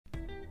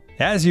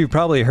As you've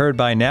probably heard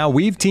by now,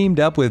 we've teamed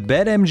up with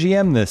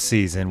BetMGM this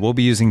season. We'll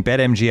be using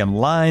BetMGM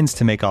lines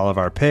to make all of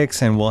our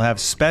picks, and we'll have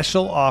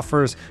special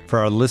offers for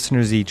our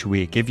listeners each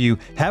week. If you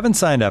haven't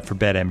signed up for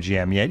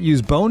BetMGM yet,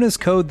 use bonus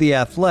code The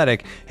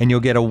Athletic, and you'll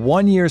get a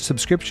 1-year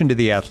subscription to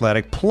The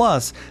Athletic,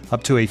 plus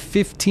up to a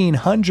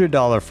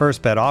 $1,500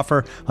 first bet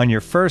offer on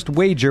your first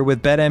wager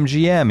with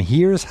BetMGM.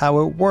 Here's how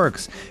it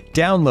works.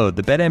 Download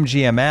the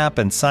BetMGM app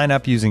and sign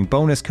up using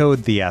bonus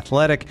code The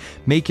Athletic.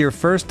 Make your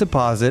first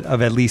deposit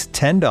of at least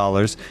 $10.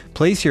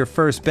 Place your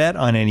first bet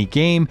on any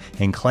game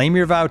and claim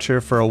your voucher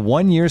for a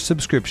 1-year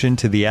subscription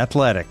to The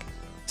Athletic.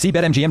 See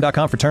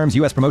BetMGM.com for terms.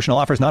 U.S. promotional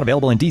offers not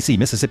available in D.C.,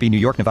 Mississippi, New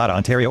York, Nevada,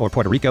 Ontario, or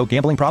Puerto Rico.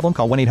 Gambling problem?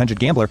 Call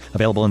 1-800-GAMBLER.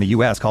 Available in the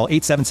U.S. Call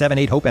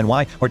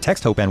 877-8-HOPE-NY or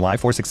text HOPE-NY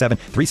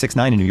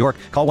 467-369 in New York.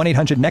 Call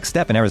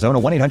 1-800-NEXT-STEP in Arizona.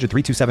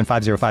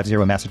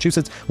 1-800-327-5050 in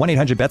Massachusetts.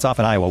 1-800-BETS-OFF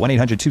in Iowa.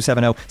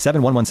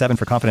 1-800-270-7117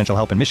 for confidential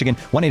help in Michigan.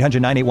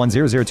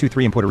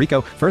 1-800-981-0023 in Puerto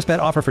Rico. First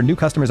bet offer for new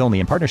customers only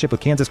in partnership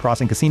with Kansas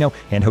Crossing Casino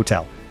and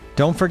Hotel.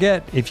 Don't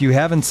forget, if you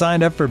haven't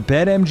signed up for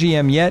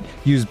BetMGM yet,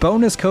 use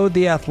bonus code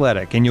The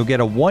Athletic, and you'll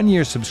get a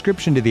 1-year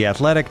subscription to The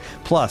Athletic,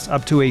 plus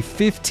up to a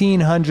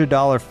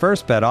 $1,500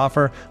 first bet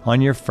offer on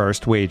your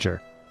first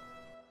wager.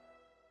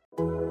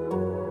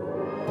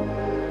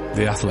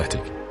 The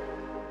Athletic.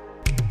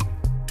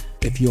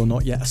 If you're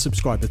not yet a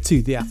subscriber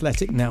to The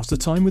Athletic, now's the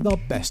time with our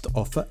best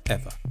offer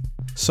ever.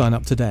 Sign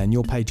up today and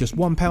you'll pay just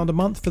 £1 a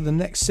month for the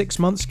next 6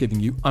 months, giving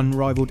you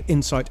unrivaled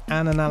insight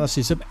and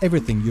analysis of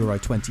everything Euro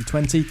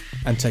 2020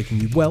 and taking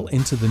you well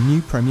into the new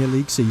Premier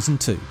League Season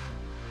 2.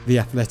 The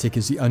Athletic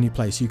is the only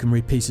place you can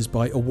read pieces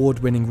by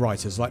award-winning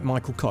writers like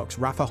Michael Cox,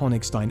 Rafa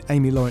Honigstein,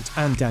 Amy Lawrence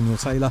and Daniel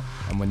Taylor,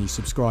 and when you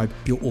subscribe,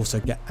 you'll also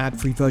get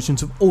ad-free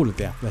versions of all of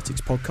The Athletic's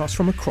podcasts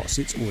from across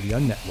its audio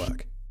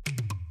network.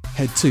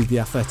 Head to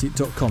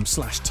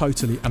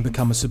theathletic.com/totally and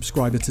become a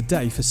subscriber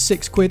today for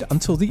 £6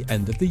 until the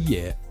end of the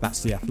year. That's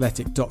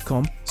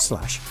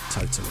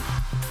theathletic.com/totally.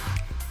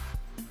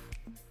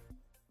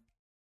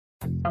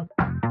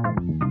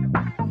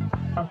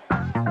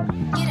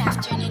 Good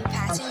afternoon,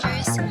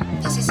 passengers.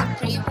 This is a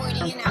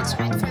pre-boarding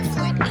announcement for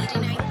Flight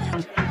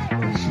 89B.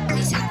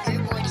 Please have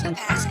your boarding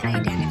pass and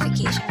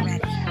identification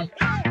ready.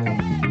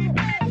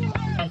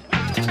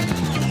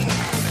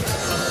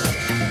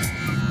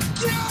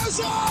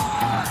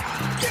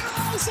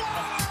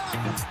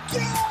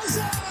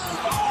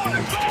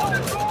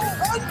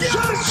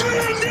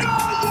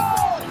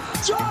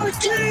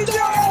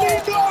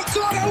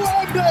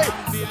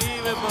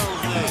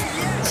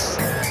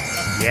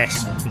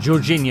 Yes,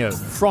 Jorginho,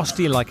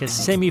 frosty like a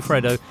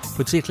semi-Freddo,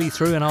 puts Italy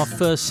through in our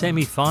first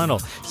semi-final.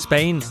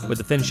 Spain, with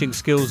the finishing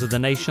skills of the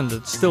nation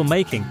that's still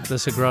making the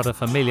Sagrada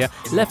Familia,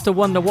 left to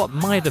wonder what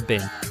might have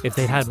been if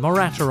they'd had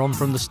Morata on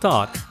from the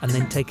start and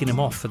then taken him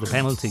off for the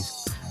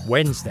penalties.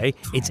 Wednesday,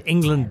 it's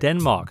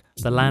England-Denmark,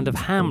 the land of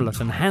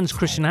Hamlet and Hans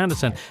Christian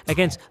Andersen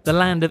against the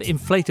land of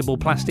inflatable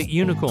plastic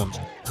unicorns.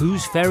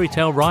 Whose fairy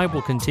tale ride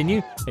will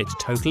continue? It's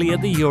totally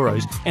at the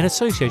Euros in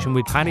association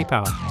with Paddy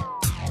Power.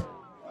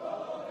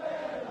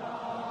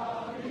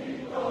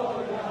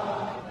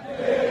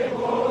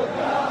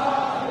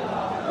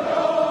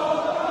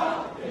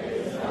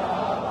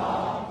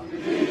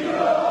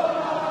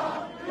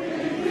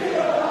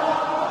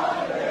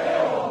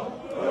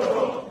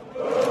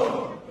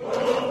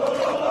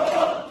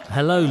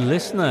 Hello,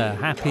 listener.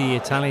 Happy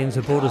Italian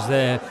supporters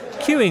there,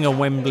 queuing on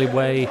Wembley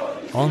Way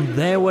on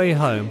their way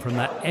home from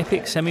that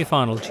epic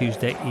semi-final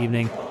Tuesday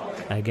evening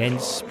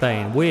against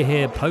Spain. We're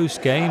here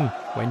post-game,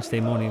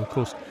 Wednesday morning, of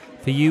course,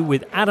 for you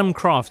with Adam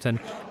Crafton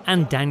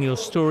and Daniel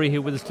Story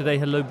here with us today.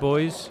 Hello,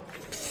 boys.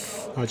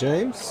 Hi,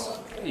 James.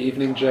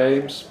 Evening,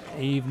 James.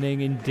 Evening,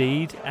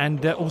 indeed.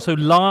 And also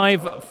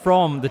live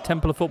from the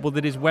Temple of Football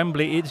that is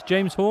Wembley, it's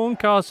James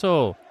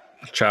Horncastle.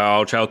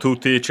 Ciao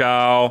tutti,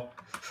 ciao.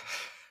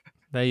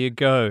 There you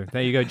go,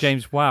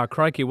 James. Wow,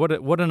 crikey, what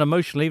an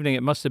emotional evening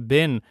it must have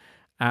been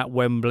at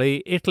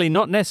Wembley. Italy,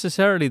 not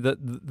necessarily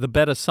the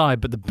better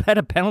side, but the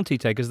better penalty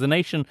takers. The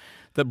nation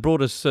that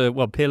brought us,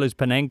 Pirlo's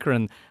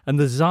Panenka and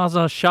the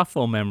Zaza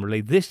shuffle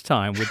memorably, this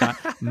time with that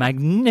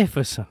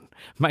magnificent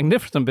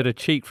bit of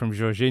cheek from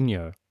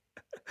Jorginho.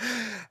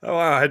 Oh,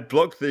 I had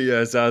blocked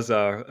the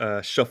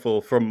Zaza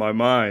shuffle from my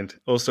mind.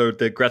 Also,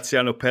 the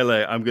Graziano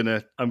Pelle, I'm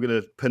gonna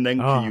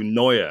Panenka you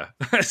Neuer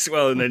as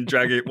well, and then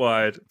drag it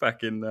wide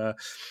back in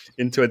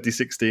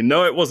 2016.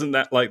 No, it wasn't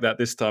like that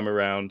this time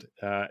around.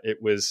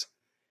 It was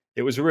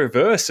a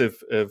reverse of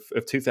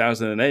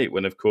 2008,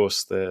 when, of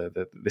course,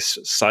 this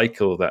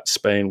cycle that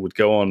Spain would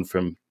go on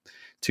from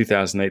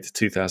 2008 to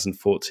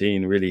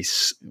 2014 really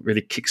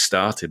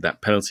kick-started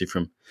that penalty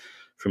from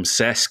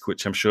Cesc,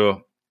 which I'm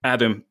sure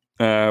Adam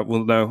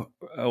will know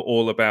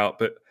all about.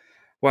 But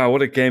wow,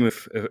 what a game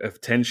of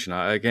tension.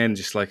 Again,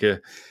 just like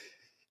you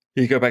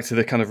go back to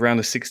the kind of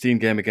round of 16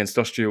 game against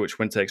Austria, which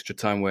went to extra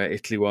time, where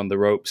Italy were on the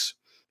ropes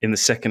in the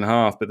second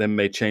half, but then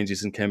made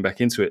changes and came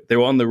back into it. They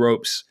were on the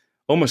ropes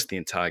almost the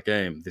entire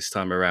game this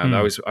time around.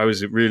 I was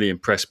really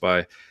impressed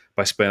by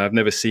Spain. I've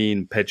never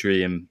seen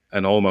Pedri and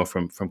Olmo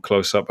from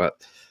close up,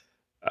 but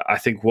I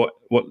think what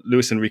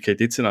Luis Enrique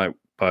did tonight,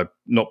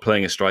 not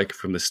playing a striker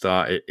from the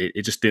start,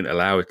 it just didn't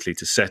allow Italy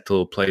to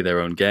settle, play their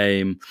own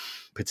game,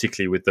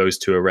 particularly with those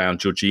two around,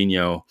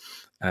 Jorginho.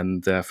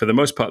 And for the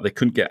most part, they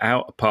couldn't get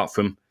out apart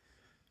from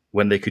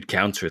when they could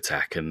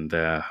counter-attack. And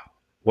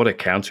what a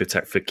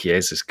counter-attack for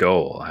Chiesa's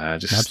goal.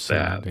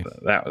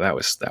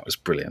 That was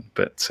brilliant.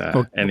 But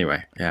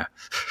anyway, yeah.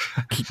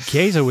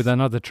 Chiesa with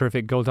another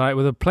terrific goal tonight.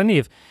 With plenty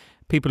of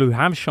people who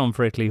have shone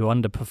for Italy who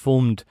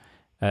underperformed.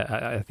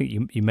 I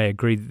think you may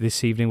agree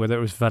this evening, whether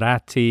it was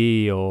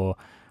Verratti or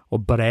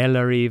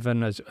Barella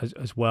even as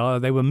well.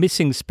 They were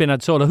missing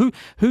Spinazzola.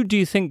 Who do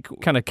you think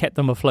kind of kept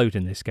them afloat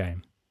in this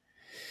game?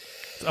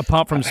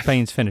 Apart from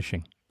Spain's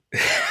finishing.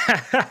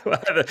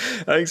 I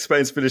think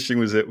Spain's finishing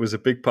was a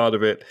big part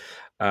of it.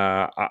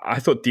 I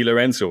thought Di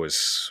Lorenzo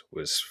was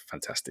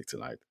fantastic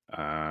tonight.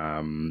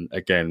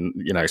 Again,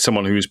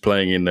 someone who was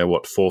playing in the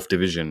fourth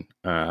division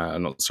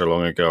not so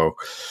long ago.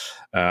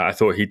 I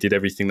thought he did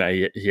everything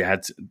that he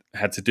had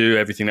to do,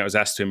 everything that was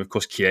asked to him. Of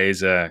course,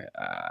 Chiesa,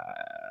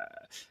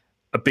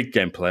 a big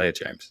game player,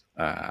 James.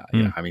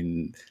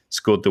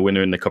 Scored the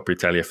winner in the Coppa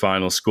Italia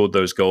final, scored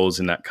those goals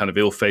in that kind of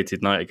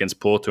ill-fated night against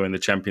Porto in the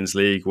Champions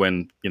League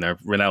when,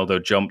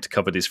 Ronaldo jumped,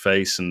 covered his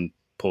face, and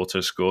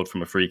Porto scored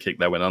from a free kick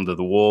that went under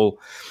the wall.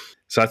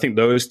 So I think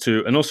those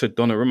two, and also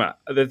Donnarumma.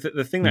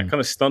 The thing that kind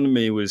of stunned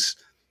me was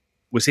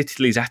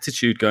Italy's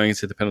attitude going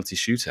into the penalty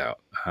shootout.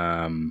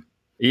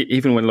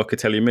 Even when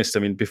Locatelli missed,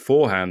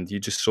 beforehand, you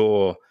just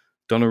saw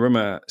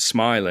Donnarumma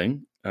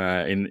smiling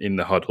in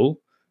the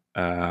huddle.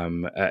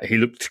 He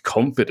looked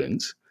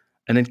confident.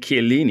 And then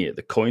Chiellini at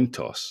the coin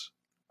toss,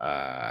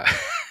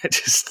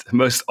 just the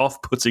most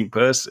off-putting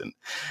person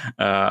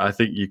I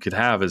think you could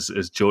have as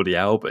Jordi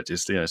Alba,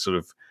 just sort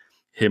of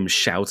him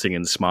shouting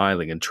and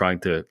smiling and trying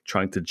to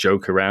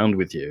joke around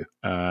with you.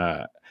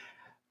 I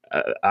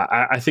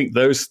think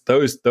those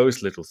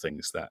little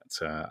things that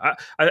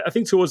I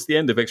think towards the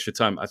end of extra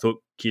time, I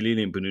thought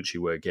Chiellini and Bonucci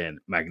were again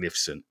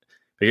magnificent.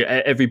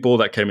 Every ball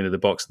that came into the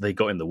box, they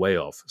got in the way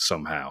of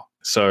somehow.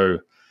 So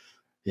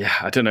yeah,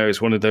 I don't know.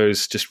 It's one of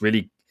those just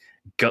really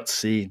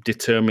gutsy,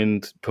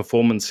 determined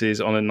performances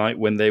on a night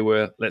when they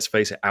were, let's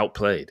face it,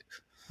 outplayed.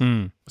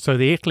 So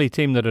the Italy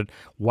team that had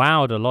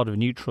wowed a lot of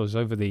neutrals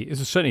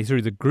certainly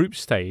through the group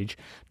stage,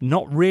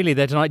 not really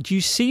there tonight. Do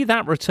you see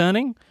that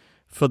returning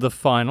for the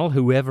final,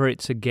 whoever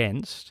it's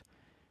against?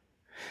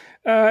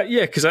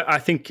 Yeah, because I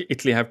think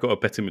Italy have got a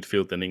better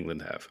midfield than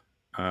England have,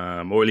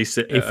 or at least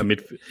a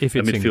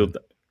midfield. England.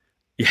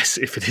 Yes,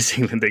 if it is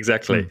England,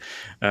 exactly.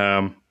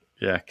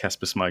 Yeah,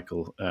 Kasper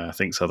Schmeichel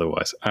thinks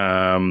otherwise.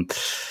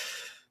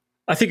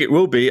 I think it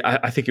will be.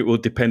 I think it will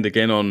depend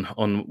again on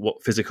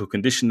what physical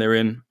condition they're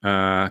in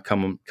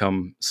come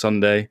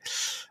Sunday.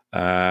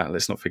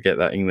 Let's not forget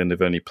that England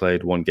have only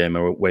played one game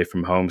away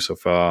from home so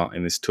far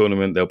in this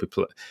tournament. They'll be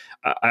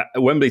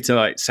Wembley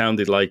tonight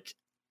sounded like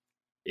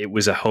it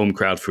was a home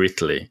crowd for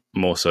Italy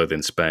more so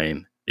than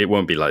Spain. It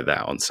won't be like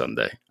that on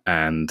Sunday,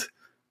 and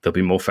there'll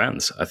be more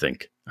fans, I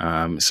think.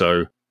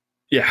 So.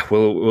 Yeah,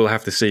 we'll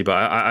have to see. But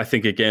I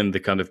think, again, the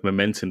kind of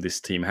momentum this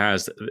team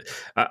has,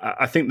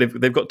 I think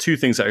they've got two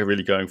things that are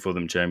really going for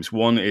them, James.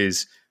 One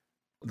is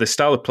the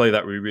style of play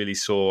that we really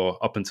saw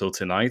up until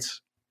tonight,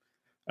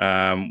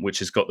 which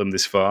has got them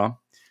this far.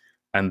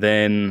 And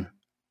then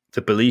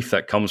the belief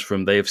that comes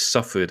from they have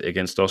suffered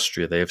against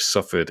Austria, they have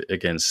suffered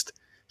against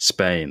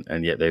Spain,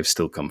 and yet they've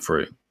still come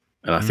through.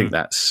 And I think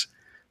that's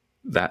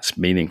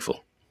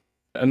meaningful.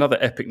 Another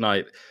epic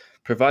night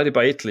provided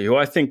by Italy, who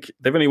I think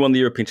they've only won the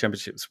European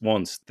Championships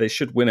once. They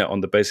should win it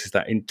on the basis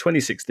that in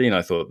 2016,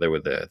 I thought they were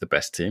the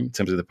best team in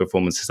terms of the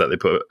performances that they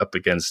put up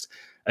against,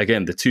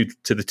 again, the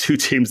two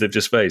teams they've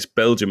just faced,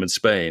 Belgium and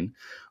Spain,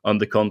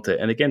 under Conte.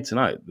 And again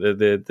tonight,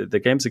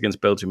 the games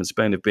against Belgium and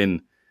Spain have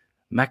been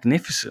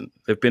magnificent.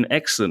 They've been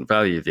excellent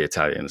value, the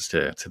Italians,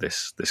 to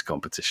this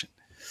competition.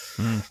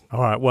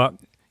 All right, well,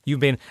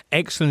 you've been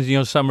excellent in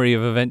your summary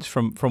of events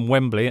from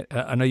Wembley.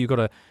 I know you've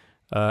got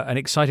an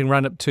exciting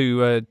roundup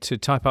to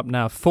type up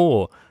now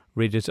for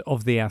readers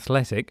of The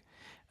Athletic.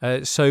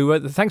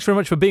 So thanks very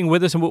much for being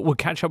with us, and we'll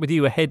catch up with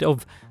you ahead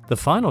of the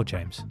final,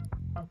 James.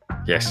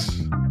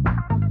 Yes.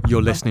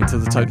 You're listening to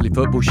The Totally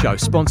Football Show,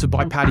 sponsored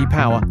by Paddy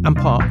Power and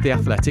part of the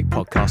Athletic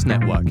Podcast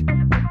Network.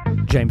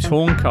 James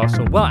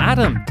Horncastle. Well,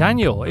 Adam,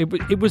 Daniel,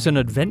 it was an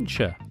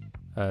adventure,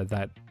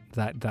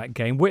 that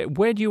game.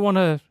 Where do you want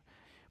to...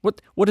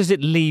 What does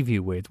it leave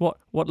you with?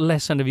 What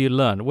lesson have you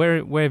learned?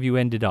 Where have you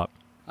ended up?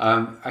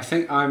 I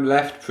think I'm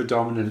left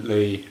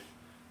predominantly,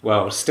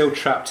 still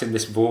trapped in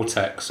this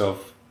vortex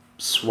of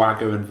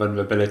swagger and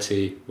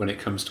vulnerability when it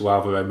comes to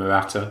Alvaro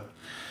Morata,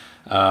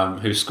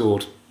 who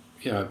scored,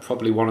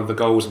 probably one of the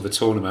goals of the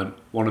tournament,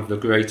 one of the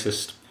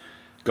greatest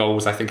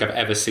goals I think I've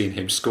ever seen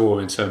him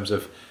score in terms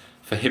of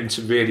for him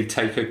to really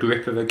take a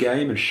grip of a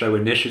game and show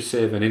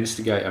initiative and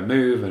instigate a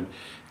move and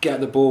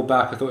get the ball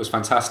back. I thought it was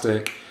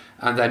fantastic.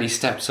 And then he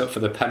steps up for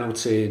the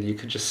penalty, and you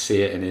could just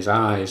see it in his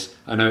eyes.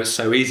 I know it's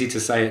so easy to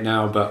say it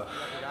now, but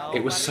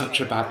it was such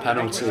a bad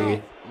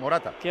penalty.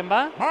 Morata. ¿Quién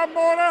va? ¡Va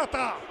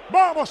Morata!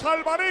 ¡Vamos,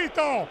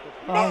 Alvarito!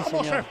 ¡Vamos,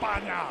 señor.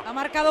 España! Ha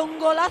marcado un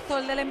golazo,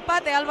 el del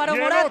empate, Álvaro Y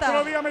el Morata.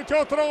 otro día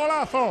metió otro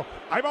golazo.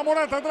 Ahí va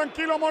Morata,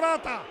 tranquilo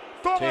Morata.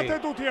 Tómate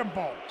tu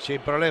tiempo.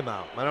 Sin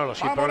problema, Manolo,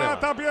 sin Va problema.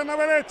 Morata, pierna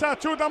derecha,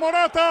 chuta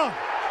Morata.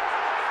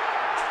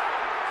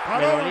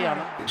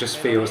 It just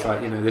feels like,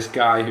 this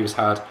guy who's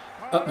had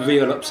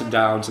real ups and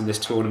downs in this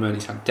tournament.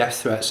 He's had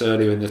death threats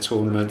earlier in the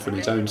tournament from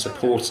his own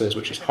supporters,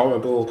 which is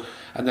horrible.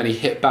 And then he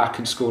hit back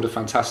and scored a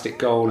fantastic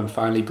goal and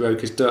finally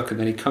broke his duck. And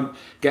then he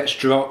gets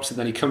dropped and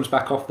then he comes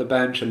back off the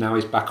bench and now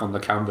he's back on the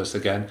canvas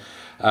again.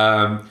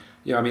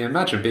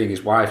 Imagine being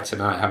his wife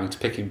tonight, having to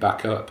pick him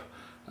back up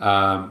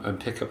and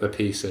pick up the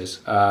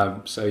pieces.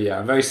 I'm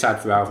very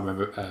sad for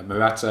Alvaro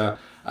Morata.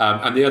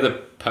 And the other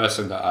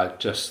person that I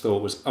just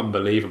thought was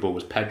unbelievable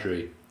was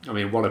Pedri. I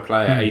mean, what a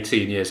player,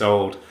 18 years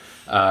old.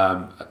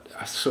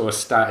 I saw a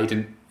stat, he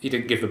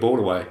didn't give the ball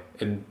away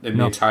in the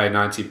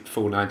entire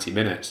full 90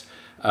 minutes.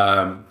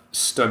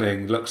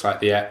 Stunning, looks like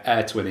the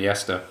heir to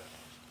Iniesta.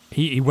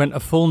 He went a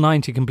full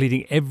 90,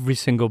 completing every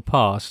single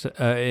pass.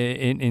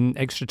 In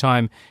extra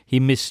time, he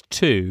missed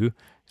 2,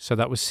 so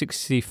that was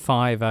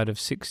 65 out of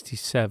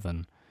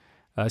 67.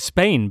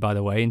 Spain, by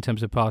the way, in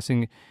terms of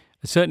passing,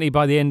 certainly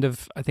by the end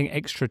of, I think,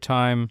 extra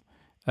time,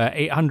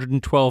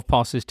 812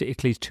 passes to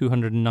Italy's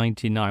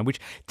 299, which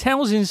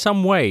tells in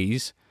some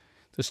ways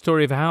the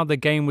story of how the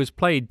game was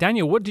played.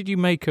 Daniel, what did you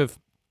make of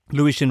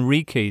Luis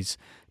Enrique's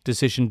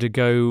decision to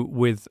go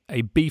with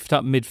a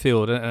beefed-up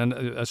midfield and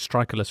a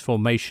strikerless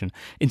formation?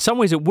 In some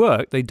ways it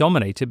worked, they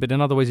dominated, but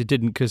in other ways it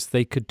didn't because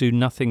they could do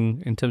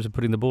nothing in terms of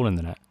putting the ball in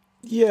the net.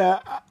 Yeah,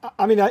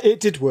 I mean, it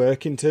did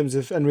work in terms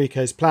of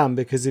Enrique's plan,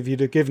 because if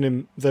you'd have given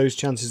him those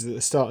chances at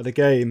the start of the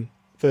game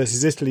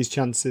versus Italy's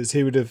chances,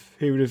 he would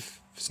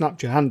have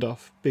snapped your hand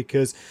off,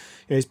 because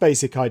his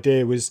basic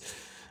idea was,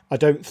 I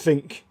don't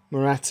think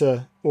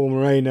Morata or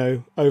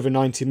Moreno over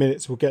 90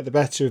 minutes will get the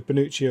better of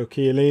Bonucci or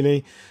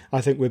Chiellini.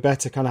 I think we're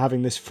better kind of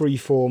having this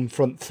free-form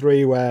front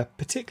three where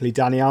particularly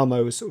Dani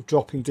Olmo was sort of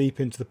dropping deep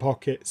into the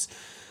pockets,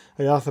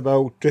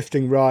 Oyarzabal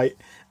drifting right.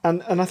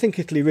 And I think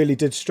Italy really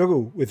did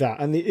struggle with that.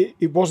 And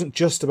it wasn't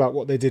just about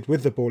what they did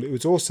with the ball. It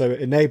was also, it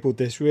enabled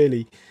this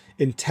really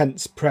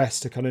intense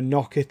press to kind of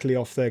knock Italy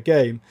off their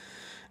game.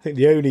 I think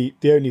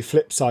the only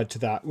flip side to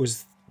that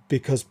was,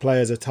 because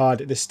players are tired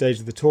at this stage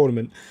of the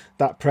tournament,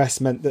 that press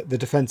meant that the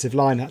defensive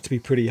line had to be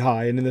pretty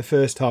high. And in the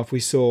first half,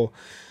 we saw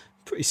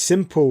pretty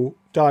simple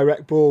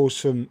direct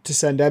balls to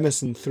send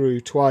Emerson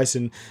through twice.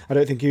 And I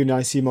don't think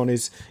Unai Simon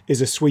is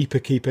a sweeper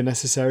keeper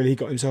necessarily. He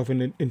got himself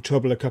in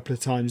trouble a couple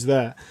of times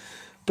there.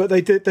 But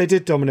they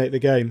did dominate the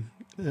game.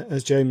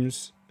 As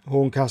James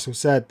Horncastle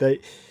said,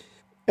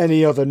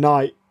 any other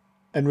night,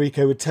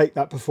 Enrique would take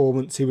that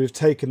performance, he would have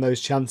taken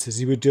those chances,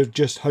 he would have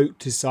just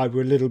hoped his side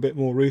were a little bit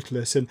more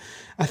ruthless. And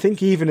I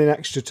think even in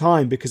extra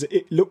time, because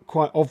it looked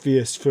quite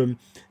obvious from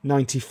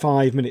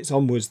 95 minutes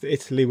onwards that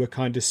Italy were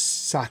kind of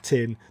sat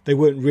in, they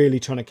weren't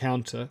really trying to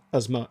counter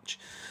as much.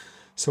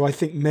 So I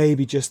think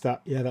maybe just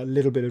that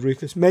little bit of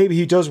ruthless. Maybe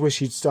he does wish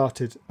he'd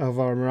started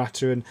Alvaro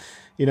Morata and,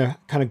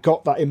 kind of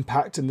got that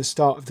impact in the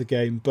start of the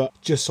game, but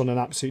just on an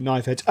absolute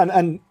knife edge.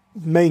 And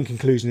main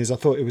conclusion is I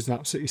thought it was an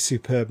absolutely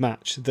superb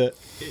match. That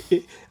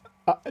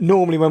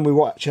normally when we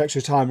watch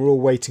extra time, we're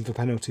all waiting for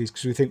penalties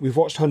because we think we've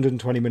watched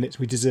 120 minutes,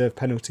 we deserve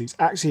penalties.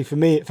 Actually, for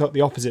me, it felt the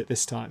opposite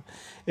this time.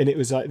 And it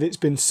was like, it's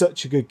been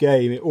such a good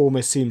game, it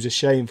almost seems a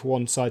shame for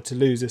one side to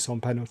lose this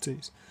on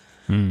penalties.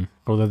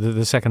 Well,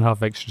 the second half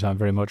of extra time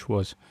very much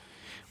was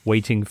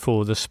waiting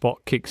for the spot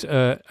kicks.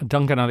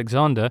 Duncan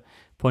Alexander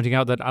pointing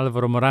out that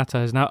Alvaro Morata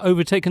has now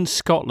overtaken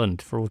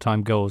Scotland for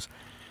all-time goals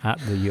at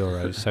the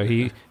Euros, so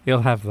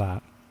he'll have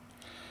that.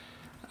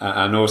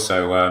 And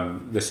also,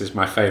 this is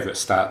my favourite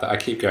stat that I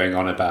keep going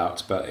on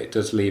about, but it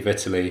does leave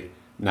Italy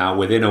now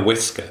within a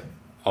whisker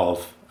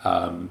of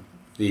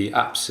the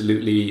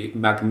absolutely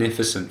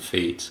magnificent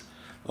feat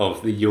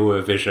of the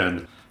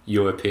Eurovision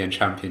European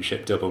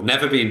Championship double.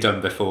 Never been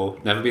done before,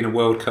 never been a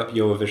World Cup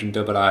Eurovision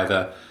double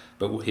either,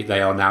 but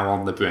they are now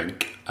on the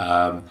brink.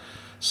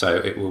 So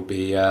it will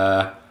be,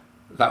 that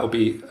will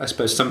be, I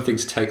suppose, something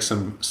to take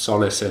some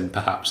solace in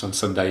perhaps on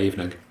Sunday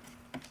evening.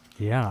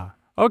 Yeah.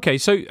 Okay,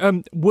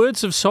 so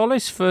words of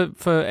solace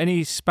for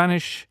any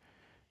Spanish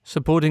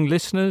supporting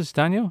listeners,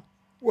 Daniel?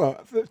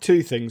 Well,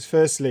 two things.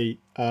 Firstly,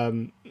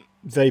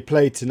 they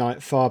played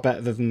tonight far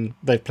better than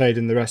they played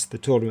in the rest of the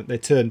tournament. They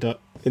turned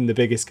up in the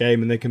biggest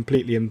game and they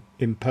completely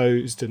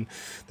imposed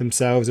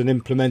themselves and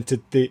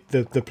implemented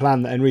the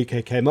plan that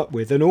Enrique came up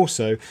with. And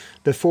also,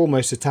 the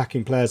foremost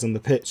attacking players on the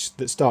pitch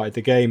that started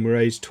the game were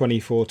aged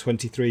 24,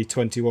 23,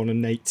 21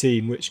 and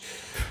 18, which,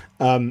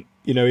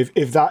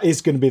 if that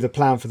is going to be the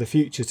plan for the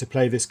future, to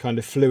play this kind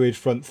of fluid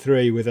front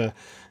three with a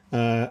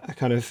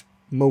kind of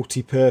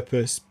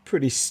multi-purpose,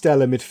 pretty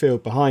stellar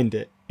midfield behind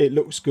it, it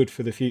looks good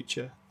for the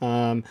future.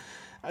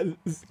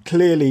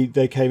 clearly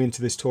they came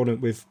into this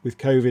tournament with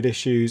COVID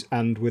issues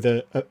and with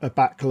a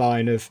back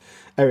line of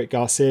Eric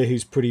Garcia,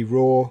 who's pretty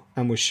raw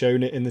and was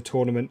shown it in the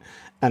tournament,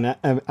 and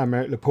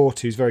Aymeric Laporte,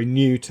 who's very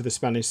new to the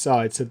Spanish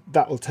side. So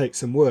that will take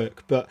some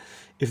work. But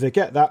if they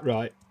get that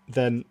right,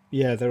 then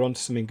yeah, they're onto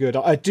something good.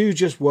 I do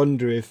just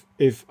wonder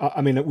if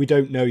I mean, we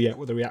don't know yet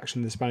what the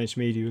reaction of the Spanish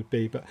media would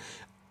be, but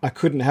I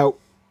couldn't help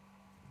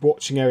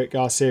watching Eric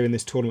Garcia in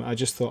this tournament. I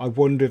just thought, I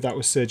wonder if that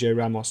was Sergio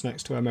Ramos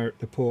next to Aymeric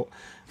Laporte,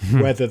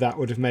 whether that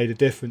would have made a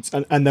difference.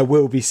 And there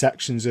will be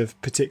sections of,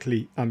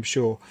 particularly, I'm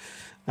sure,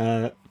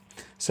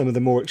 some of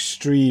the more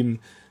extreme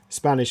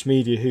Spanish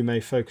media who may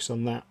focus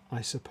on that,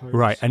 I suppose.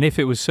 Right, and if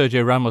it was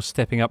Sergio Ramos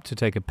stepping up to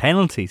take a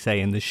penalty, say,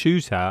 in the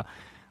shootout,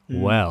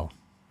 well...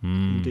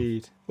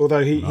 Indeed.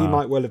 Although he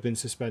might well have been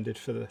suspended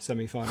for the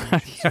semi-final.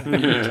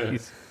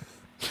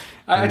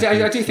 I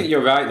do think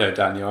you're right, though,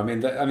 Daniel. I mean,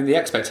 the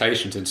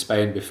expectations in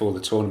Spain before the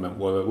tournament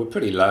were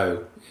pretty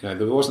low.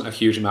 There wasn't a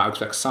huge amount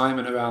of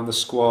excitement around the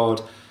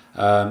squad.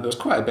 There was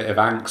quite a bit of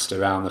angst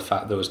around the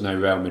fact there was no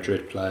Real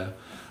Madrid player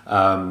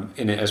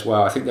in it as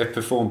well. I think they've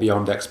performed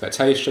beyond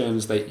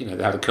expectations. They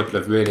had a couple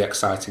of really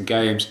exciting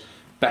games.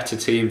 Better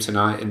team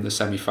tonight in the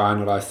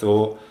semi-final, I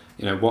thought.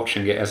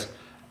 Watching it as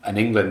an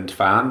England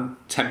fan,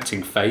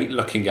 tempting fate,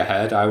 looking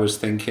ahead, I was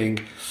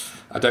thinking,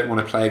 I don't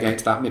want to play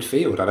against that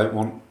midfield. I don't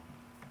want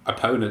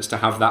opponents to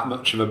have that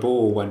much of a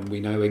ball when we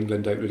know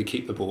England don't really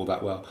keep the ball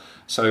that well.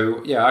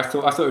 So yeah, I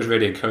thought it was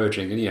really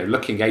encouraging. And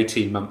looking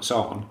 18 months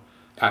on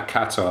at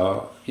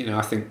Qatar,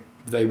 I think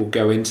they will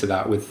go into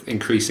that with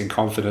increasing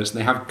confidence. And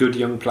they have good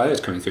young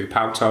players coming through.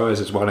 Pau Torres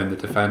as well in the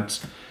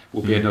defence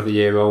will be another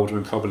year older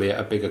and probably at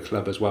a bigger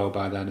club as well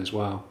by then as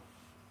well.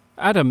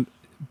 Adam,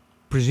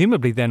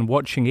 presumably then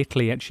watching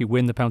Italy actually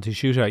win the penalty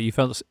shootout, you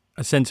felt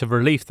a sense of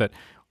relief that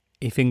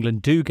if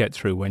England do get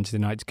through Wednesday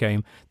night's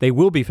game, they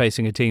will be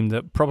facing a team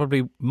that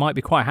probably might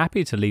be quite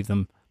happy to leave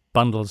them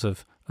bundles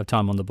of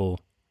time on the ball.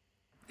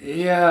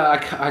 Yeah,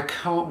 I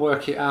can't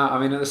work it out. I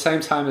mean, at the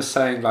same time as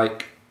saying, I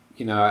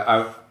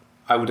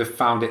would have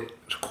found it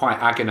quite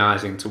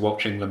agonising to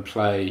watch England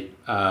play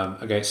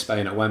against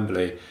Spain at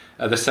Wembley.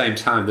 At the same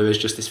time, there is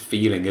just this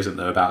feeling, isn't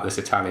there, about this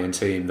Italian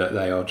team that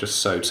they are just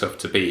so tough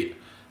to beat.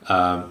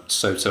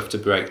 So tough to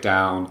break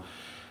down.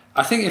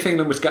 I think if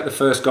England was to get the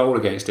first goal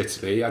against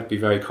Italy, I'd be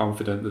very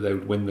confident that they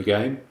would win the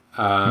game.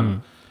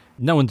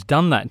 No one's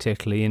done that to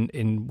Italy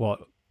in what,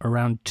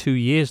 around 2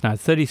 years now,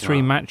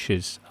 33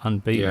 matches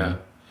unbeaten. Yeah,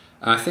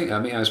 and I think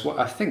I'm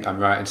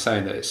right in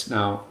saying that it's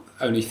now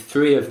only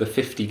 3 of the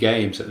 50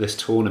 games at this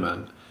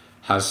tournament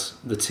has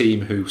the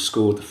team who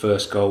scored the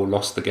first goal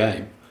lost the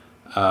game.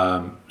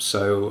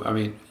 So I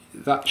mean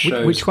that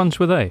shows. Which ones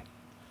were they?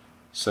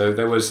 So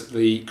there was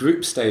the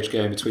group stage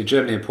game between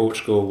Germany and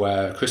Portugal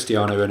where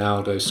Cristiano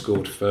Ronaldo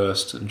scored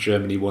first and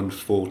Germany won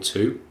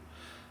 4-2.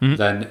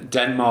 Then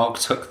Denmark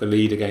took the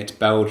lead against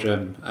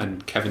Belgium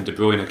and Kevin De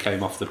Bruyne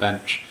came off the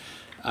bench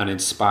and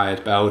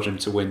inspired Belgium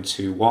to win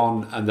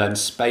 2-1. And then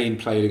Spain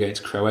played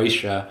against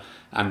Croatia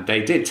and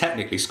they did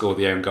technically score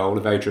the own goal,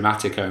 a very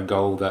dramatic own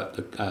goal that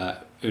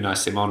Unai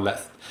Simon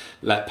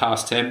let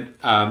past him,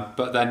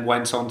 but then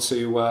went on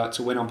to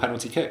win on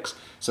penalty kicks.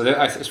 So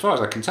as far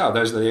as I can tell,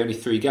 those are the only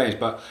 3 games.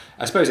 But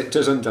I suppose it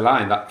does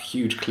underline that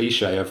huge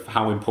cliche of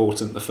how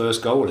important the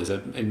first goal is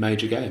in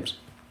major games.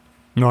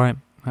 All right,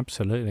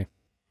 absolutely.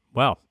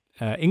 Well,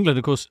 England,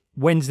 of course,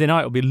 Wednesday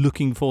night will be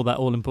looking for that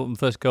all-important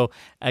first goal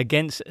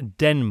against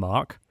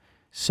Denmark.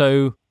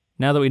 So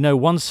now that we know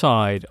one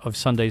side of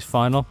Sunday's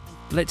final,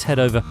 let's head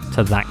over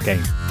to that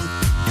game.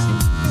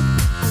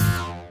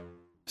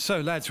 So,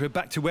 lads, we're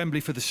back to Wembley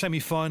for the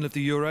semi-final of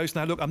the Euros.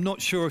 Now, look, I'm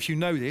not sure if you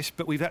know this,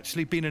 but we've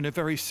actually been in a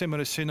very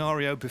similar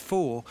scenario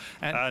before.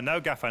 And no,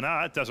 Gaffer,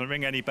 no, it doesn't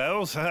ring any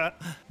bells.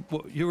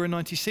 What, Euro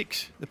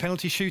 96, the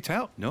penalty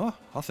shootout? No,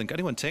 I think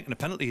anyone taking a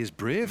penalty is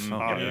brave.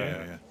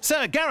 Yeah.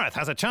 Sir Gareth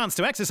has a chance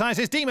to exercise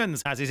his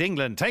demons as his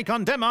England take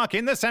on Denmark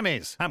in the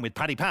semis. And with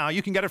Paddy Power,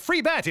 you can get a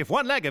free bet if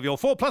one leg of your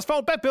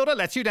 4+4 bet builder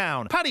lets you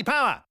down. Paddy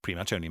Power!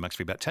 Pre-match only, max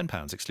free bet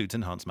 £10, excludes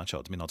enhanced match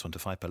odds, min odds 1 to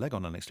 5 per leg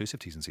on non-exclusive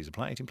T's and C's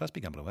apply, 18+,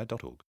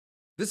 begambleaware.org.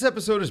 This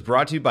episode is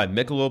brought to you by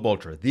Michelob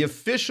Ultra, the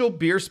official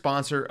beer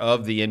sponsor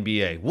of the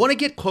NBA. Want to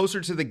get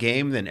closer to the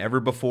game than ever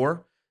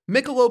before?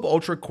 Michelob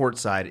Ultra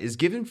Courtside is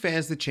giving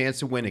fans the chance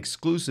to win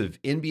exclusive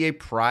NBA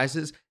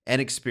prizes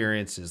and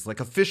experiences like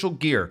official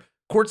gear,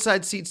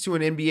 courtside seats to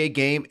an NBA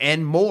game,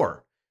 and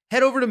more.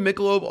 Head over to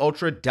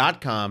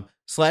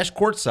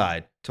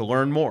MichelobUltra.com/courtside to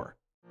learn more.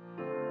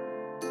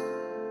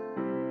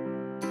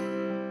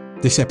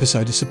 This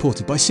episode is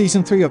supported by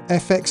Season 3 of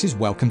FX's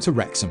Welcome to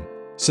Wrexham.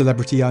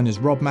 Celebrity owners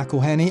Rob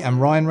McElhenney and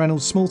Ryan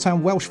Reynolds'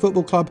 small-town Welsh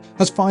football club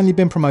has finally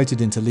been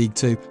promoted into League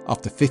 2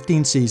 after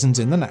 15 seasons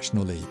in the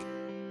National League.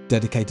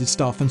 Dedicated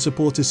staff and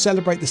supporters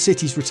celebrate the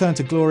city's return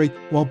to glory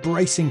while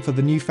bracing for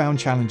the newfound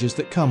challenges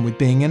that come with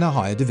being in a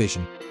higher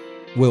division.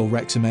 Will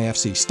Wrexham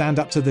AFC stand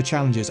up to the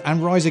challenges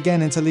and rise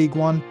again into League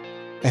 1?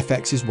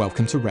 FX's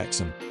Welcome to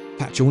Wrexham.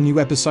 Catch all new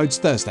episodes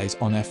Thursdays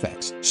on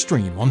FX.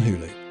 Stream on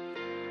Hulu.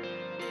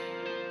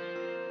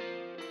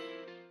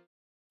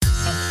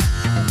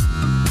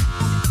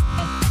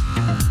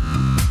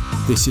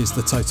 This is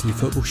the Totally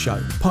Football Show,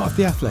 part of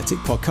the Athletic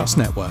Podcast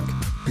Network.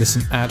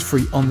 Listen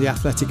ad-free on the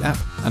Athletic app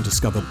and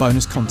discover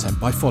bonus content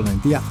by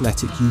following the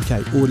Athletic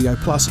UK Audio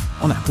Plus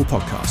on Apple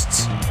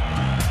Podcasts.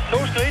 2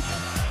 skridt.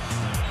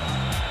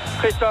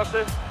 Christofte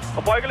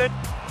og Brygge lidt.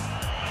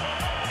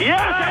 Ja,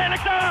 han er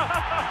klar!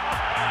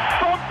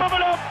 Bum, bum,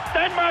 bum.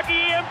 Danmark i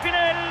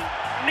EM-finalen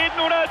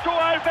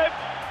 1992.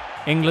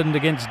 England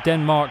against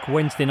Denmark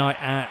Wednesday night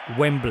at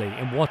Wembley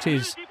in what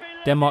is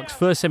Denmark's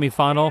first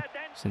semi-final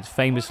since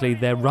famously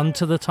their run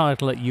to the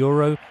title at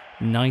Euro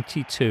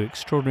 92.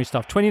 Extraordinary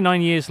stuff.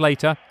 29 years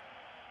later,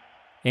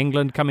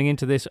 England coming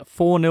into this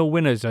 4-0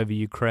 winners over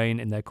Ukraine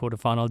in their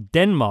quarter-final.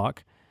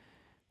 Denmark,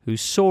 who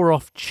saw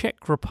off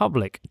Czech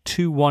Republic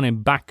 2-1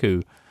 in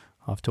Baku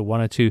after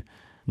one or two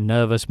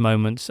nervous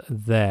moments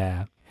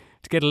there.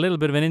 To get a little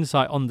bit of an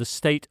insight on the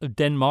state of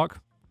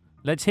Denmark,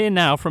 let's hear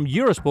now from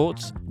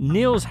Eurosport's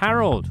Niels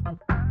Harald.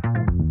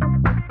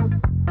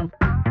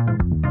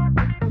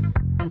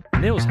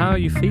 Niels, how are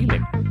you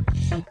feeling?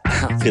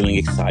 I'm feeling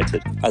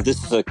excited.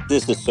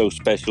 This is so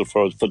special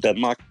for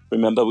Denmark.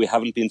 Remember, we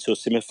haven't been to a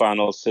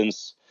semi-final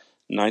since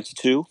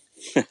 '92,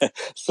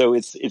 so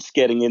it's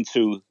getting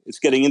into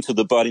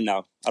the body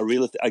now.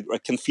 I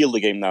can feel the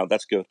game now.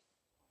 That's good.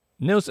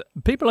 Niels,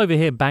 people over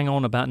here bang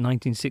on about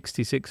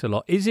 1966 a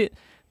lot. Is it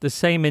the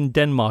same in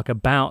Denmark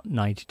about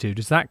 92?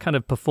 Does that kind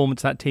of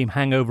performance, that team,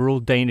 hang over all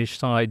Danish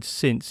sides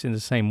since in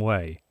the same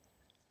way?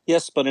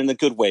 Yes, but in a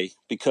good way,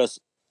 because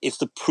it's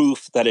the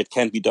proof that it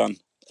can be done.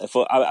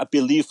 I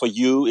believe for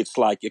you, it's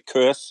like a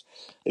curse.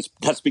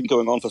 That's been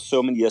going on for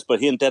so many years.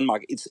 But here in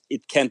Denmark,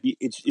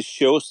 it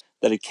shows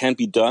that it can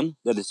be done,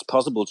 that it's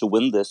possible to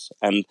win this.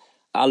 And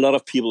a lot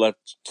of people are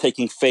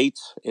taking faith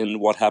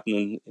in what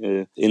happened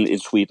in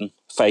Sweden.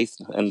 Faith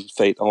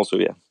also,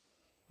 yeah.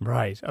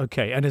 Right,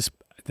 okay. And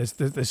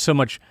there's so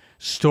much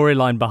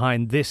storyline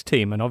behind this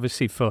team. And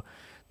obviously for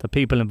the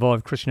people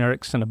involved, Christian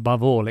Eriksen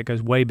above all, it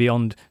goes way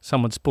beyond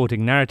someone's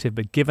sporting narrative.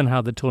 But given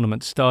how the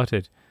tournament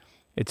started,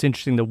 it's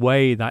interesting the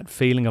way that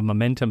feeling of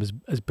momentum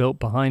is built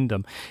behind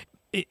them.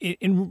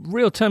 In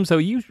real terms, though, are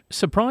you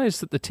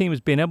surprised that the team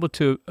has been able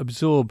to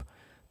absorb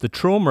the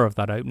trauma of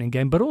that opening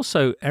game, but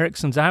also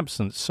Eriksen's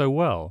absence so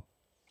well?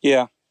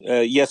 Yeah,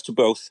 yes to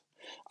both.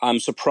 I'm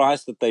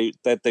surprised that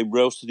they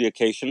rose to the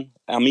occasion.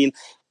 I mean,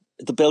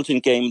 the Belgian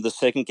game, the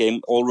second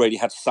game, already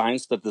had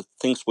signs that the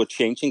things were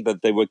changing,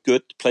 that they were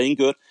good, playing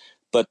good,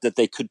 but that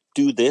they could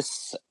do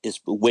this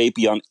is way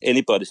beyond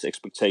anybody's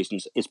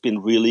expectations. It's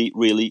been really,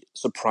 really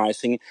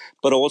surprising,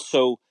 but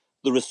also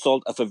the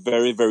result of a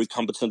very, very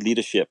competent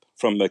leadership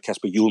from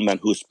Kasper Hjulmand,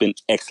 who's been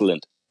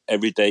excellent.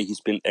 Every day he's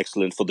been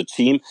excellent for the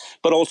team,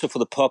 but also for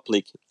the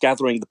public,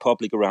 gathering the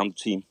public around the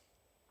team.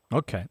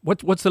 Okay.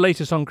 What's the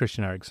latest on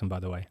Christian Eriksen,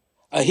 by the way?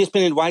 He's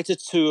been invited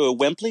to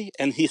Wembley,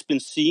 and he's been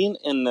seen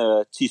in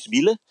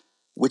Tisvilde,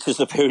 which is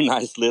a very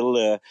nice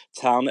little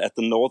town at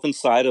the northern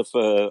side of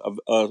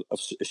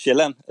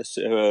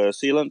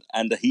Zealand,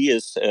 and he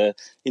is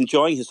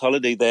enjoying his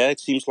holiday there, it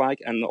seems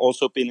like, and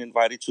also been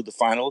invited to the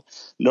final.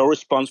 No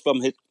response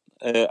from him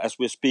as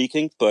we're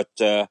speaking, but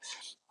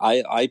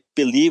I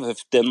believe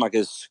if Denmark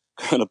is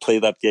going to play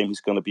that game, he's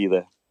going to be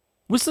there.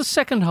 Was the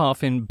second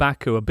half in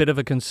Baku a bit of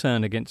a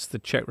concern against the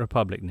Czech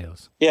Republic,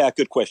 Niels? Yeah,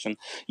 good question.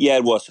 Yeah,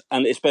 it was,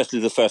 and especially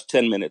the first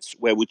 10 minutes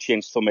where we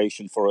changed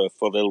formation for a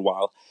little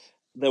while.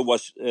 There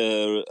was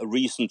a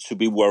reason to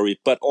be worried,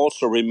 but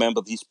also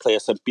remember these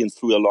players have been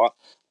through a lot.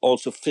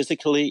 Also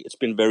physically, it's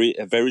been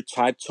a very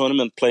tight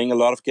tournament, playing a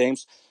lot of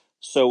games.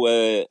 So,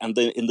 and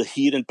then in the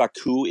heat in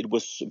Baku, it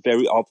was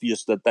very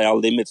obvious that there are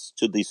limits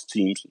to these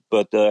teams.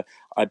 But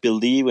I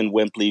believe in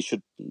Wembley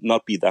should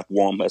not be that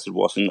warm as it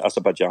was in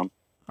Azerbaijan.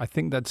 I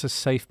think that's a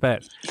safe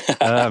bet.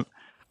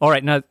 All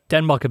right, now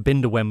Denmark have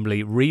been to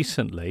Wembley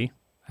recently,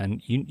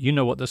 and you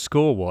know what the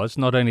score was.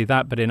 Not only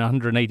that, but in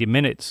 180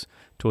 minutes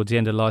towards the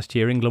end of last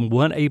year, England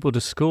weren't able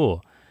to score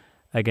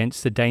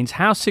against the Danes.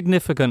 How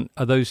significant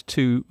are those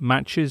two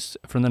matches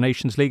from the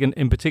Nations League, and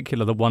in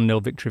particular the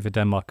 1-0 victory for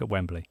Denmark at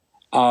Wembley?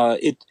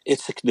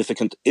 It's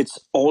significant. It's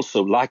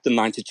also like the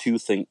 92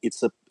 thing.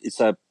 It's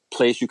a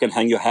place you can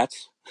hang your hat,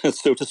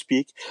 so to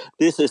speak.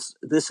 This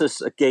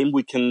is a game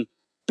we can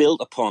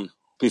build upon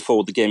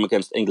before the game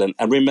against England.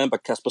 And remember,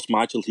 Kasper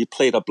Schmeichel, he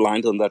played up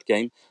blind in that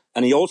game.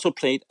 And he also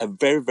played a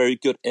very, very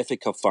good FA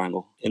Cup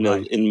final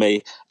in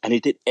May. And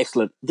he did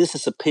excellent. This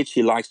is a pitch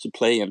he likes to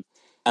play in.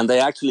 And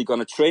they're actually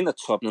going to train at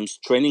Tottenham's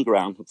training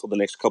ground for the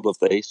next couple of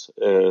days.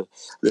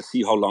 Let's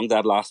see how long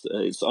that lasts.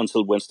 It's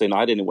until Wednesday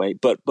night anyway.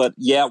 But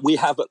yeah, we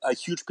have a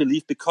huge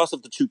belief because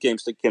of the two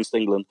games against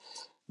England.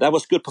 That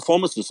was good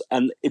performances.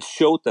 And it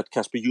showed that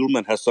Kasper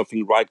Hjulmand has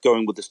something right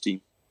going with this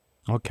team.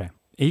 Okay.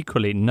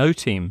 Equally, no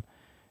team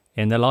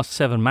in their last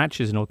 7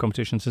 matches in all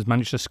competitions has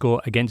managed to score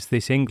against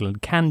this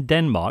England. Can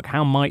Denmark?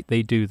 How might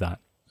they do that?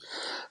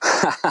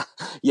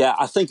 Yeah,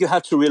 I think you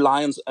have to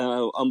rely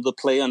on the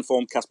player in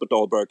form, Kasper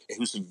Dolberg,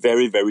 who's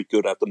very, very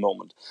good at the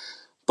moment.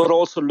 But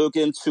also look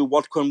into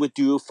what can we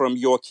do from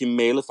Joachim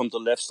Mæhle from the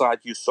left side.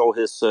 You saw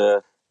his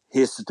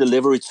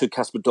delivery to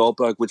Kasper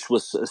Dolberg, which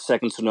was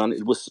second to none.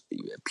 It was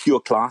pure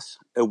class,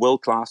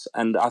 world class.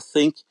 And I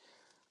think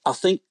I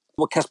think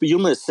what Kasper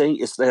Hjulmand is saying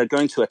is they're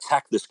going to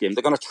attack this game.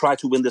 They're going to try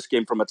to win this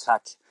game from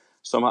attack.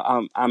 So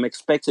I'm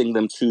expecting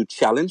them to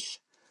challenge,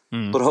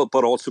 but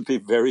also be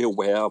very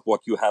aware of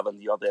what you have on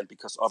the other end,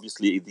 because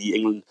obviously the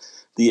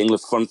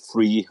England front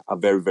three are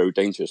very, very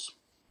dangerous.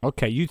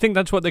 Okay, you think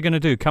that's what they're going to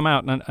do? Come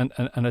out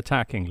and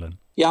attack England?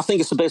 Yeah, I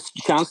think it's the best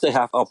chance they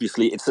have.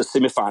 Obviously, it's a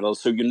semi-final,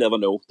 so you never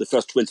know. The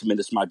first 20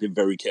 minutes might be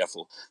very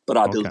careful. But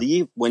I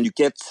believe when you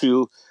get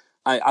to...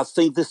 I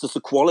think this is the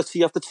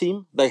quality of the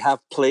team. They have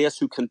players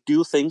who can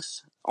do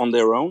things on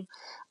their own.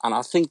 And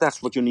I think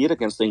that's what you need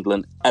against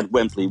England at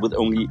Wembley with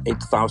only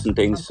 8,000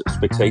 Danish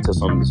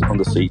spectators on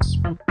the seats.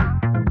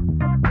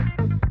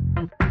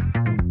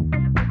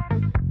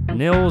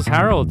 Nils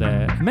Harald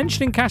there.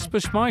 Mentioning Kasper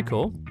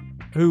Schmeichel,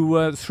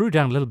 who threw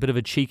down a little bit of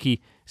a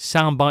cheeky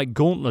soundbite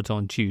gauntlet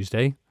on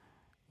Tuesday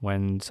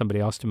when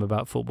somebody asked him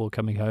about football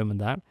coming home and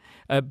that.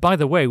 By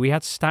the way, we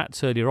had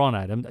stats earlier on,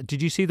 Adam.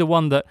 Did you see the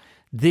one that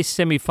this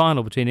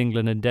semi-final between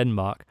England and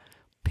Denmark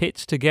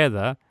pits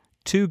together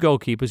two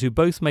goalkeepers who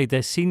both made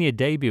their senior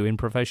debut in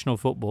professional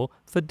football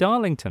for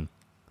Darlington?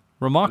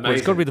 Remarkable. Amazing.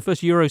 It's got to be the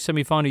first Euro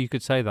semi-final you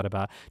could say that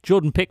about.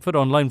 Jordan Pickford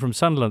on loan from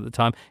Sunderland at the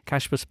time.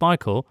 Kasper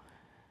Schmeichel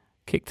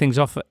kicked things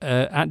off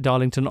at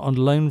Darlington on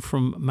loan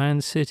from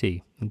Man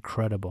City.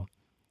 Incredible.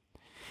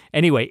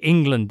 Anyway,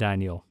 England,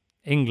 Daniel.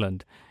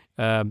 England.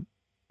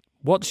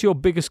 What's your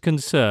biggest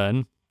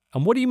concern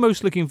and what are you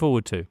most looking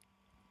forward to?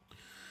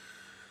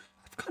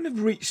 I've kind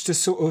of reached a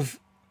sort of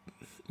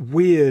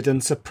weird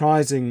and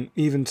surprising,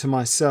 even to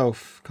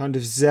myself, kind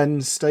of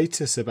zen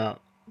status about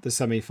the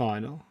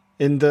semi-final,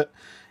 in that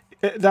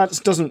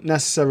doesn't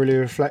necessarily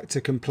reflect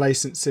a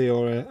complacency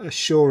or a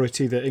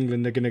surety that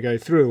England are going to go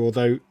through,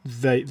 although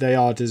they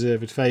are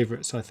deserved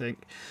favourites, I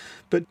think.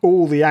 But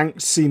all the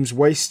angst seems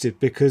wasted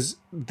because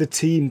the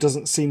team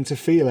doesn't seem to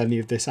feel any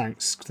of this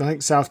angst. I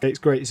think Southgate's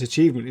greatest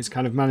achievement is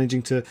kind of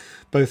managing to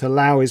both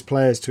allow his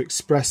players to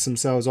express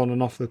themselves on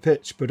and off the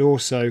pitch, but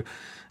also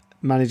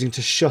managing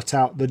to shut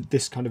out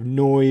this kind of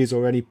noise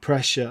or any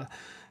pressure.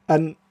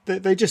 And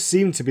they just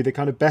seem to be the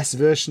kind of best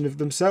version of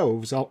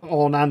themselves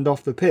on and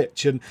off the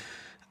pitch. And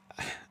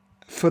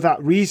for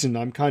that reason,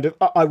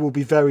 I will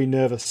be very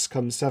nervous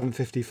come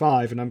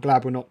 7:55, and I'm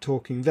glad we're not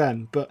talking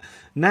then. But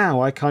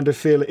now I kind of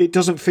feel, it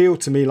doesn't feel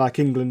to me like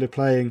England are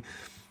playing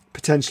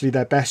potentially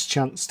their best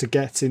chance to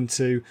get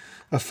into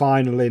a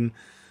final in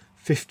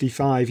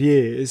 55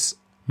 years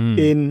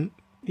in,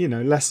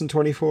 less than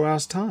 24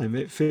 hours time.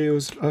 I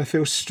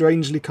feel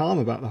strangely calm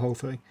about the whole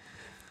thing.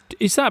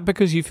 Is that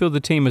because you feel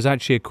the team has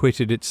actually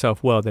acquitted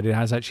itself well, that it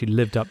has actually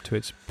lived up to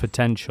its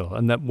potential,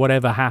 and that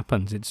whatever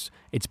happens,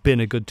 it's been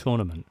a good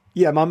tournament?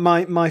 Yeah,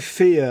 my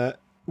fear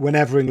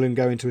whenever England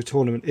go into a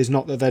tournament is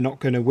not that they're not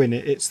going to win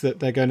it, it's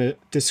that they're going to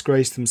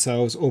disgrace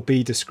themselves or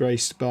be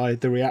disgraced by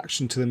the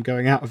reaction to them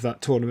going out of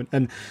that tournament.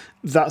 And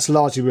that's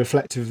largely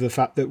reflective of the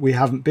fact that we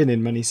haven't been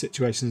in many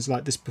situations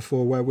like this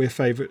before where we're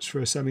favourites for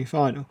a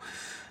semi-final.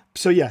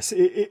 So yes,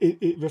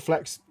 it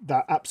reflects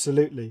that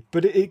absolutely,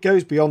 but it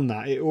goes beyond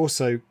that. It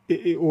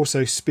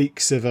also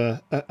speaks of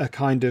a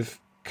kind of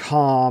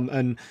calm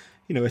and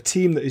a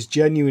team that is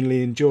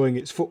genuinely enjoying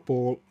its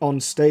football on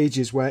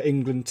stages where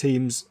England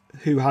teams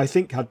who I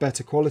think had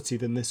better quality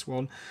than this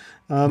one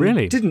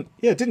really didn't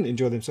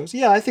enjoy themselves.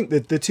 Yeah, I think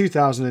that the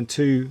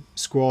 2002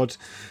 squad,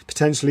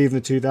 potentially even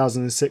the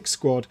 2006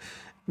 squad,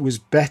 was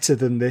better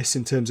than this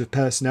in terms of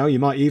personnel. You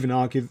might even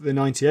argue that the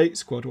 98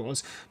 squad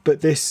was,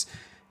 but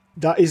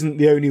that isn't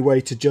the only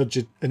way to judge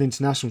an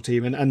international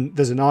team, and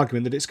there's an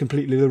argument that it's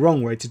completely the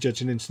wrong way to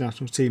judge an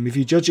international team. If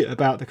you judge it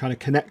about the kind of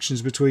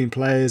connections between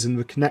players and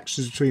the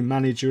connections between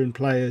manager and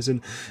players,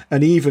 and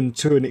even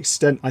to an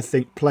extent, I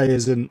think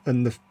players and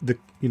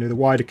the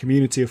wider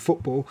community of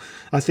football,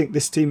 I think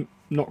this team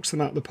knocks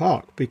them out of the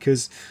park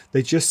because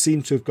they just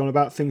seem to have gone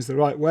about things the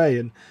right way,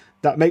 and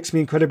that makes me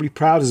incredibly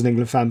proud as an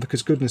England fan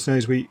because goodness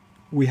knows we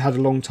had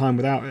a long time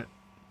without it.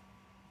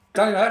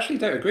 Daniel, I actually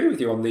don't agree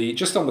with you on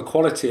the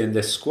quality in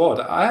this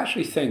squad. I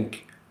actually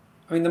think,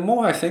 the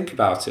more I think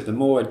about it, the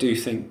more I do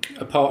think,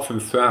 apart from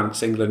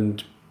France,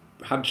 England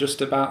had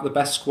just about the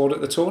best squad at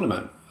the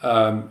tournament.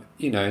 In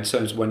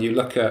terms of when you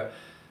look at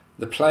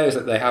the players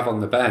that they have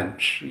on the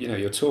bench,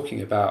 you're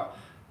talking about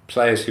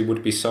players who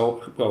would be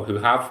sold, who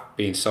have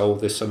been sold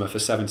this summer for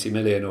 70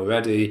 million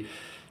already.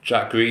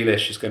 Jack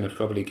Grealish is going to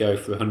probably go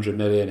for 100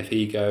 million if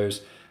he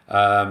goes.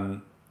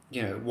 One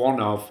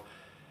of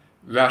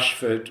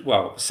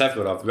Rashford,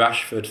 several of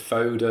Rashford,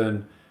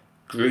 Foden,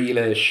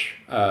 Grealish,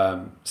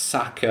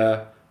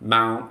 Saka,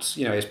 Mount.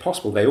 It's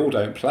possible they all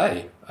don't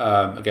play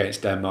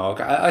against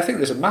Denmark. I think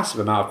there's a massive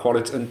amount of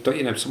quality,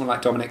 and someone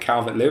like Dominic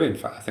Calvert-Lewin,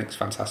 I think, is a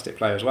fantastic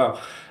player as well.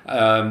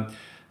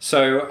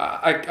 So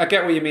I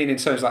get what you mean in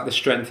terms of like the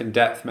strength and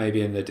depth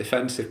maybe in the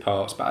defensive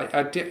parts, but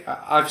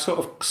I've sort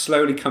of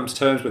slowly come to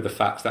terms with the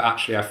fact that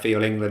actually I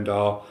feel England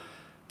are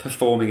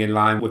performing in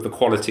line with the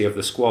quality of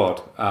the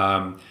squad.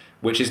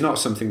 Which is not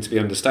something to be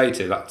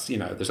understated. That's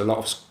there's a lot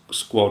of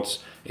squads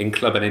in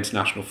club and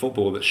international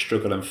football that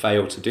struggle and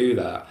fail to do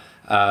that.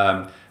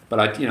 But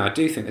I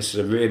do think this is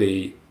a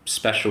really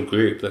special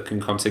group that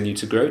can continue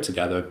to grow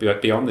together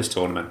beyond this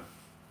tournament.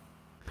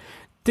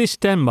 This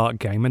Denmark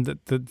game and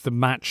the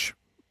match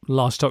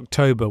last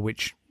October,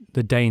 which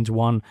the Danes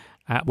won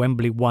at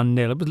Wembley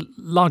 1-0, it was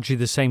largely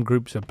the same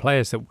groups of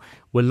players that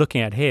we're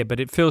looking at here, but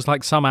it feels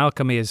like some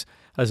alchemy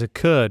has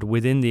occurred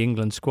within the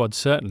England squad,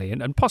 certainly,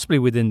 and possibly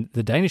within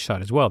the Danish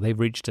side as well. They've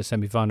reached a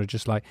semi-final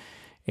just like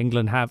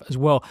England have as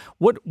well.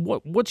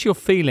 What's your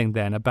feeling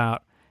then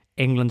about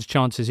England's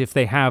chances if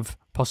they have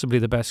possibly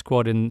the best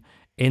squad in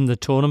the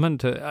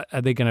tournament?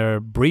 Are they going to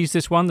breeze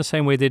this one the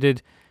same way they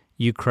did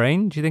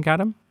Ukraine, do you think,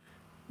 Adam?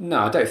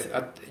 No, I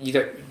don't.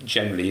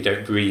 You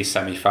don't breeze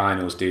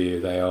semi-finals, do you?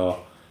 They are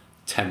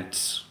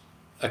tense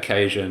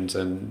occasions,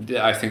 and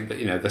I think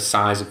that the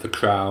size of the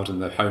crowd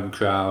and the home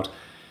crowd,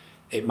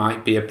 it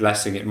might be a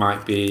blessing, it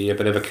might be a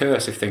bit of a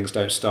curse if things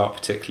don't start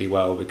particularly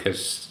well,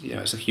 because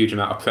it's a huge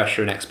amount of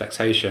pressure and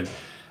expectation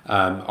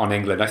on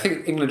England. I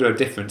think England are a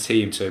different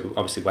team to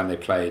obviously when they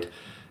played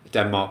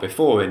Denmark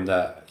before, in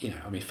that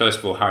first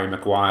of all, Harry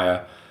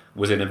Maguire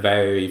was in a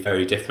very,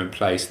 very different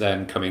place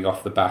then, coming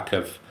off the back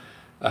of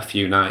a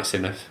few nights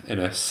in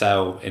a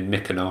cell in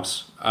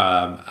Mykonos,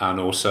 and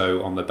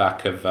also on the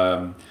back of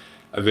a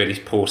really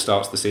poor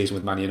start to the season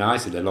with Man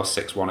United. They lost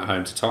 6-1 at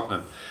home to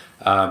Tottenham.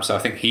 So I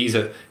think he's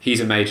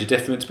a major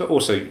difference, but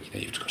also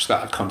you've got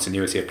that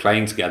continuity of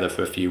playing together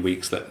for a few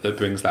weeks that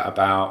brings that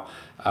about,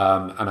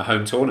 and a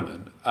home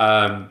tournament.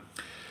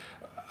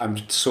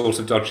 I'm sort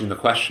of dodging the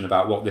question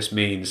about what this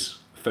means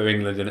for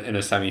England in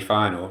a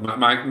semi-final.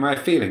 My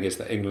feeling is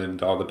that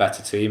England are the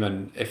better team,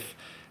 and if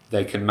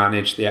they can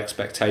manage the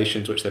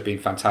expectations, which they've been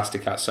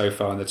fantastic at so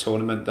far in the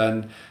tournament,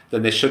 then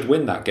they should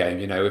win that game.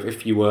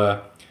 If you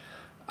were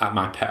at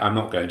I'm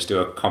not going to do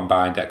a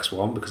combined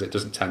X1 because it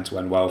doesn't tend to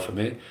end well for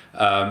me.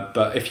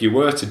 But if you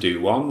were to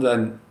do one,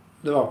 then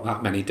there aren't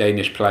that many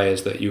Danish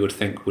players that you would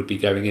think would be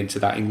going into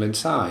that England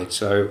side.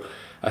 So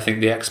I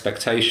think the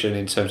expectation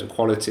in terms of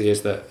quality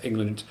is that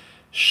England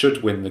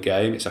should win the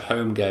game. It's a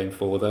home game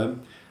for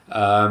them.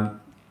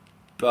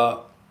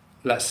 But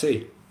let's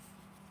see.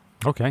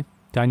 Okay.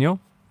 Daniel?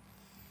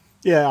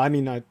 Yeah,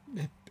 I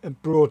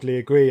broadly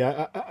agree.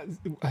 I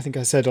think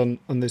I said on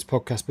this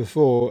podcast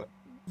before,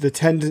 the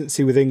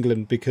tendency with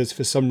England, because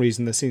for some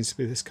reason there seems to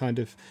be this kind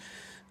of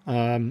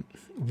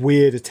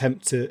weird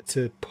attempt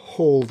to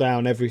haul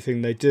down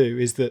everything they do,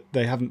 is that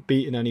they haven't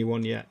beaten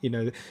anyone yet.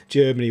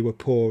 Germany were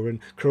poor and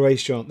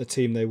Croatia aren't the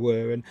team they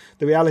were, and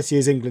the reality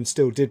is England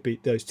still did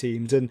beat those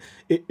teams. And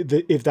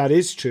if that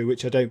is true,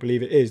 which I don't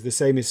believe it is, the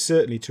same is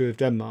certainly true of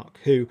Denmark,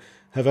 who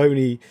have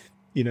only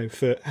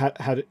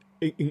had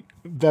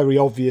very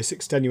obvious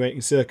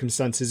extenuating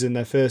circumstances in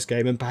their first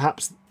game, and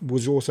perhaps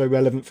was also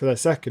relevant for their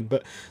second,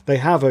 but they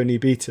have only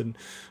beaten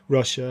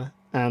Russia,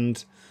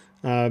 and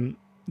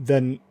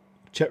then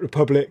Czech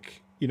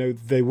Republic,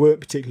 they weren't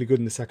particularly good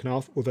in the second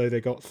half, although they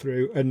got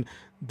through, and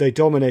they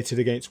dominated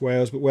against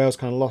Wales, but Wales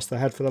kind of lost their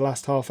head for the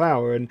last half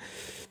hour. And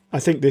I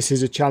think this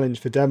is a challenge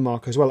for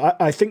Denmark as well.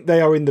 I think they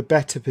are in the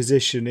better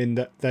position in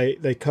that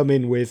they come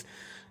in with,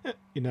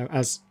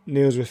 as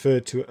Neil's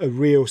referred to, a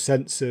real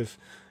sense of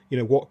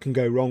what can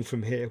go wrong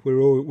from here.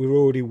 We're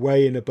already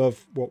way in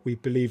above what we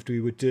believed we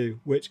would do,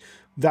 which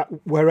that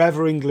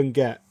wherever England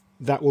get,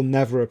 that will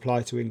never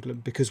apply to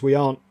England, because we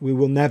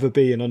will never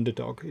be an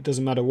underdog. It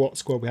doesn't matter what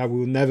squad we have, we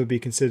will never be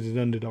considered an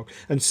underdog,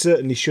 and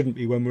certainly shouldn't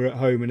be when we're at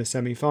home in a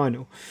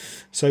semi-final.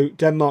 So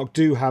Denmark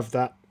do have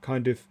that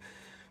kind of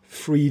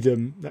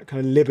freedom, that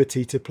kind of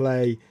liberty to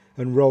play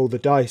and roll the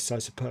dice, I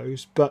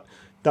suppose, but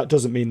that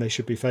doesn't mean they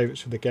should be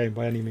favourites for the game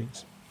by any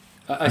means.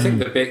 I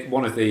think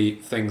one of the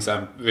things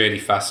I'm really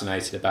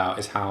fascinated about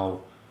is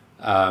how,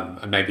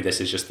 and maybe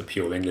this is just the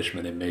pure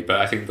Englishman in me, but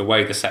I think the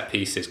way the set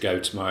pieces go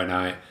tomorrow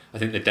night, I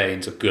think the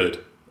Danes are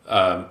good,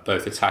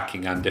 both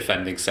attacking and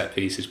defending set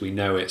pieces. We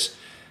know it's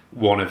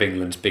one of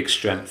England's big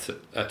strengths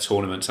at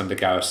tournaments under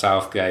Gareth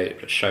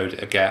Southgate. It showed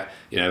it again,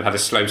 had a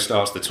slow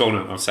start to the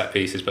tournament on set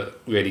pieces, but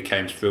really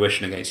came to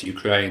fruition against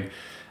Ukraine.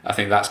 I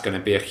think that's going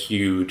to be a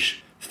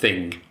huge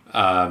thing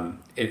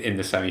in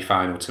the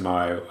semi-final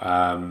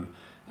tomorrow.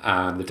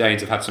 And the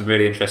Danes have had some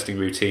really interesting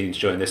routines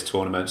during this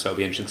tournament, so it'll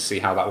be interesting to see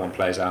how that one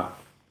plays out.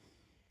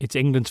 It's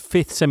England's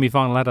fifth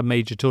semi-final at a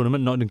major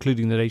tournament, not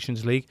including the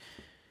Nations League.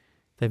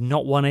 They've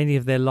not won any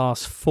of their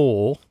last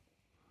 4.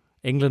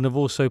 England have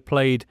also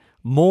played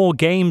more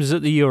games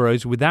at the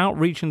Euros without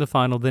reaching the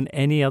final than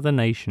any other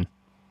nation.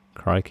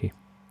 Crikey.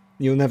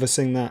 You'll never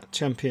sing that,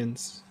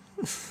 champions.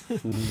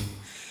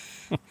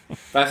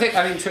 But I think,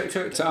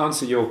 to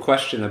answer your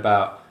question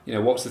about,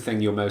 what's the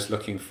thing you're most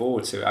looking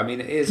forward to?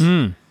 It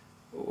is...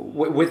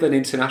 With an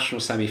international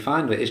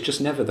semi-final, it's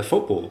just never the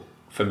football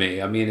for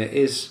me. It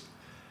is,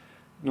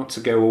 not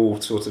to go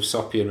all sort of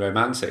soppy and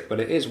romantic, but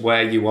it is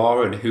where you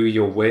are and who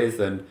you're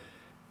with and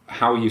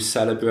how you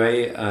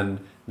celebrate and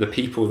the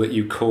people that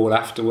you call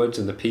afterwards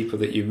and the people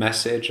that you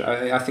message.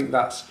 I think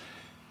that's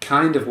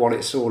kind of what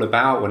it's all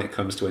about when it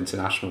comes to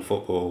international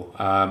football.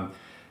 I'm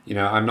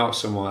not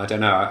someone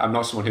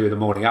who in the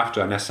morning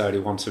after I necessarily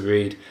want to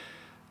read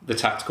the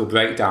tactical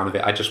breakdown of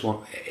it. I just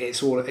want it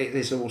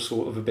is all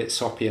sort of a bit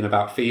soppy and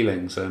about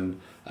feelings,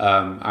 and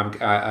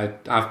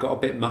I've got a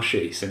bit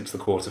mushy since the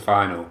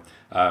quarterfinal.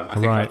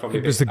 I think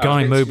it was the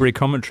Guy Mowbray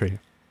commentary.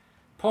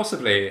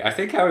 Possibly. I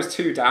think I was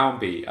too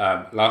downbeat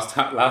last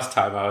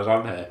time I was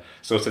on here,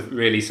 sort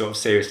of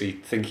seriously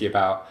thinking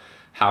about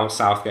how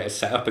Southgate is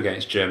set up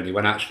against Germany,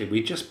 when actually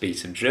we just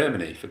beaten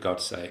Germany, for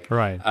God's sake.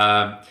 Right.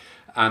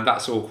 And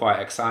that's all quite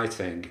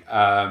exciting.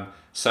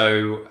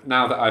 So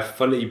now that I've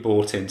fully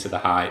bought into the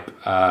hype,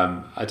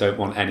 I don't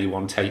want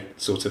anyone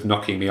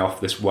knocking me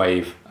off this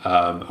wave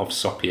of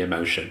soppy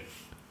emotion.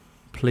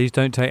 Please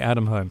don't take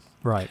Adam home.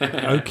 Right.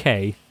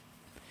 Okay.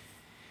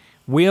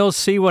 We'll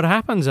see what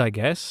happens, I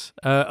guess.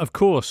 Of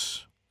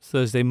course,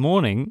 Thursday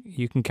morning,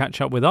 you can catch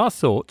up with our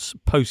thoughts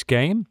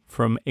post-game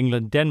from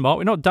England-Denmark.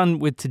 We're not done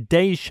with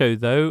today's show,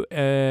 though.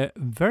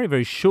 Very,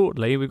 very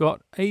shortly, we've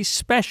got a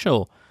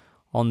special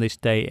on this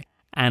day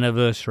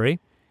anniversary.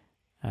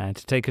 And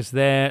to take us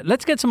there,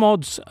 let's get some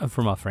odds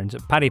from our friends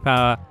at Paddy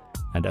Power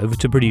and over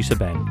to producer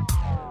Ben.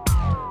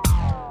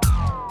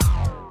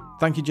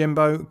 Thank you,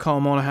 Jimbo. Carl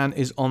Monaghan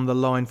is on the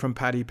line from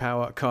Paddy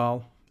Power.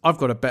 Carl, I've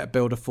got a bet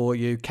builder for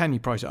you. Can you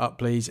price it up,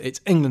 please?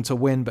 It's England to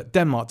win, but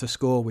Denmark to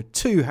score with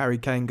 2 Harry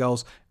Kane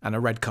goals and a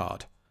red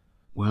card.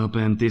 Well,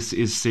 Ben, this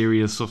is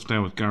serious stuff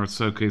now with Gareth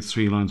Southgate's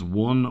 3 lines.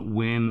 1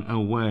 win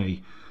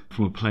away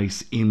from a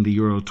place in the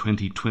Euro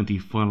 2020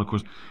 final. Of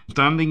course,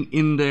 standing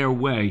in their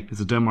way is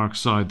the Denmark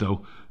side,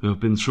 though, who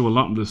have been through a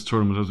lot in this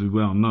tournament, as we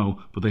well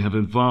know, but they have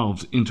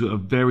evolved into a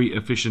very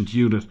efficient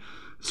unit.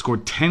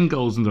 Scored 10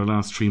 goals in their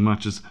last 3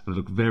 matches and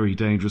look very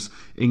dangerous.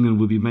 England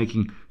will be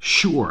making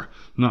sure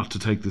not to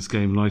take this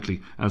game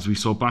lightly, as we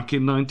saw back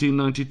in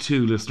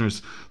 1992,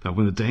 listeners, that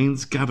when the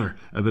Danes gather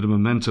a bit of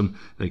momentum,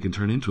 they can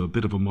turn into a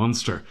bit of a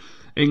monster.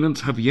 England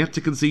have yet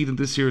to concede in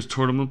this year's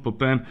tournament, but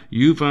Ben,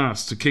 you've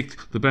asked to kick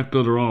the bet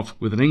builder off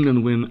with an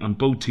England win and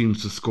both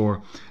teams to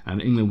score,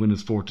 and England win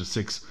is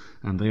 4-6,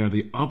 and they are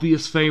the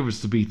obvious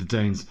favourites to beat the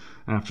Danes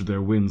after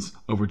their wins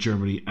over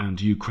Germany and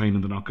Ukraine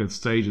in the knockout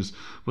stages.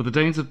 But the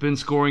Danes have been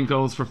scoring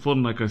goals for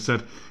fun, like I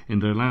said. In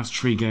their last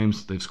 3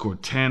 games, they've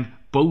scored 10.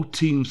 Both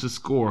teams to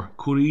score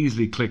could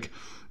easily click,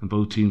 and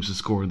both teams to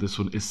score in this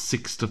one is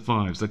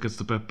 6-5. So that gets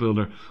the bet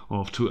builder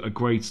off to a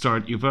great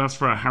start. You've asked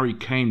for a Harry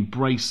Kane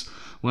brace.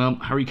 Well,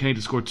 Harry Kane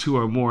to score 2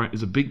 or more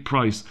is a big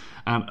price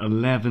at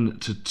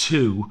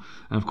 11-2.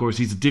 And of course,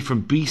 he's a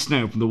different beast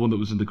now from the one that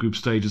was in the group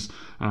stages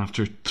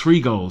after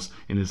 3 goals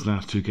in his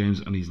last 2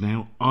 games, and he's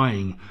now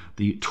eyeing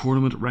the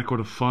tournament record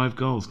of 5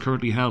 goals,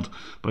 currently held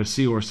by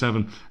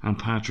CR7 and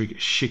Patrick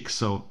Schick.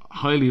 So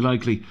highly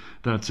likely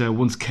that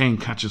once Kane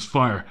catches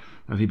fire,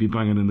 that he'd be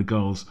banging in the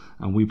goals,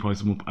 and we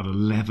price him up at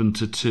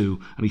 11-2,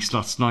 and he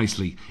slots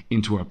nicely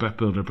into our bet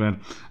builder,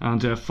 Ben.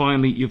 And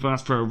finally, you've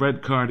asked for a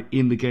red card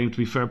in the game. To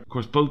be fair, of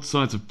course, both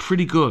sides have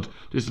pretty good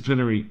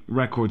disciplinary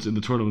records in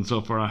the tournament so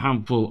far, a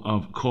handful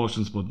of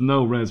cautions, but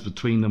no reds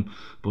between them.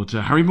 But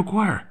Harry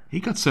Maguire, he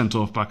got sent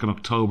off back in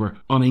October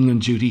on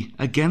England duty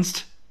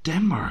against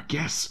Denmark.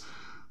 Yes,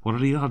 what are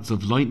the odds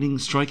of lightning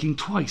striking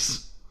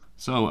twice?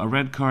 So a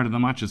red card in the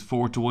match is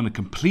 4-1. It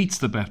completes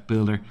the bet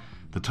builder.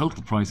 The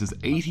total price is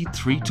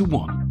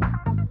 83-1.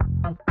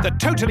 The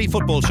Totally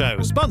Football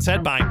Show,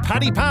 sponsored by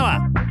Paddy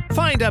Power.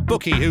 Find a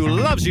bookie who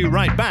loves you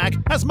right back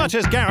as much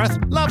as Gareth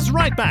loves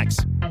right backs.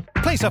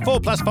 Place a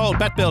 4+4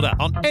 bet builder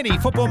on any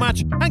football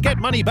match and get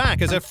money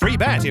back as a free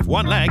bet if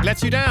one leg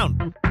lets you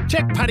down.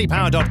 Check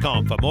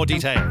paddypower.com for more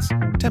details.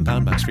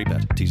 £10 max free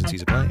bet. T's and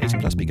C's apply.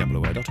 18+.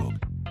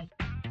 BeGambleAware.org.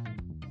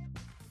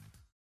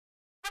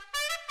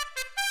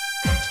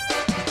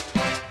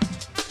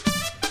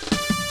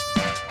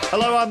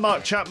 Hello, I'm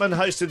Mark Chapman,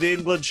 host of The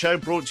England Show,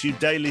 brought to you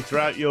daily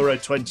throughout Euro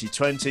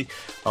 2020.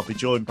 I'll be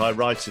joined by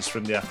writers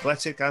from The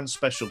Athletic and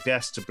special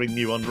guests to bring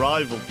you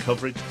unrivaled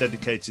coverage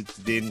dedicated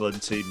to the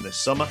England team this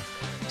summer.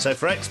 So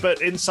for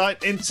expert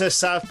insight into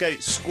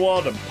Southgate's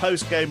squad and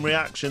post-game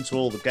reaction to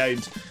all the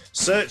games,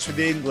 search for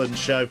The England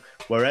Show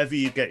wherever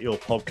you get your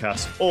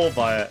podcasts or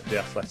via The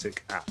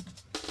Athletic app.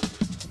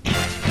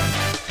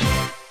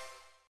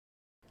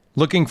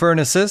 Looking for an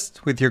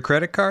assist with your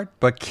credit card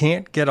but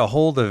can't get a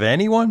hold of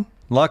anyone?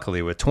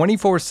 Luckily, with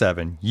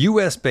 24/7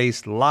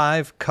 US-based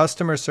live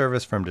customer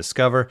service from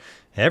Discover,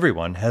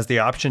 everyone has the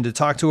option to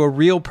talk to a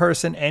real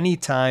person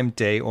anytime,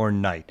 day or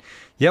night.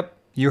 Yep,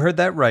 you heard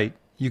that right.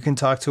 You can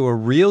talk to a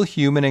real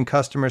human in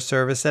customer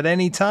service at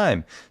any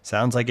time.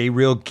 Sounds like a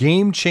real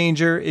game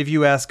changer if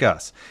you ask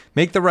us.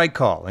 Make the right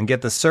call and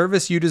get the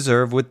service you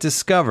deserve with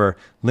Discover.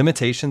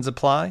 Limitations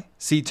apply.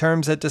 See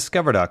terms at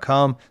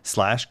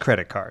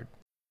discover.com/creditcard.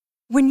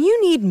 When you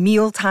need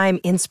mealtime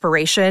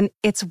inspiration,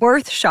 it's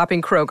worth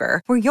shopping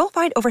Kroger, where you'll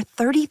find over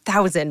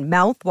 30,000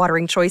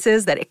 mouth-watering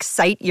choices that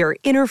excite your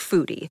inner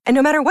foodie. And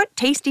no matter what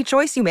tasty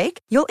choice you make,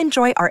 you'll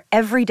enjoy our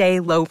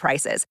everyday low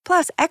prices,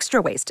 plus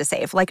extra ways to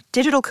save, like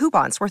digital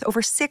coupons worth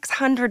over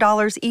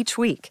 $600 each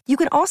week. You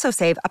can also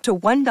save up to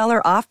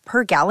 $1 off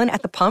per gallon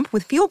at the pump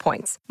with fuel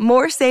points.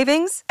 More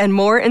savings and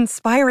more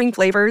inspiring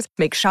flavors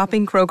make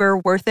shopping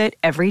Kroger worth it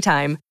every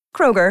time.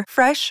 Kroger,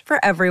 fresh for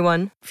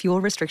everyone.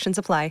 Fuel restrictions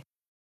apply.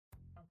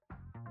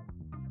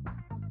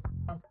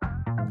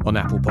 On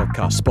Apple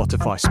Podcasts,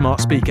 Spotify, Smart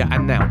Speaker,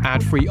 and now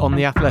ad-free on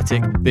The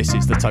Athletic, this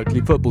is the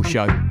Totally Football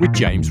Show with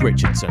James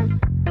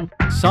Richardson.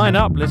 Sign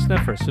up, listener,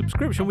 for a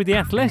subscription with The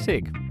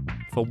Athletic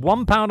for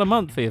 £1 a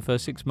month for your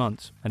first 6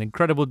 months. An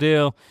incredible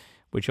deal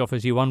which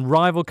offers you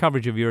unrivaled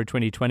coverage of Euro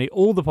 2020,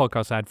 all the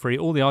podcasts ad-free,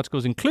 all the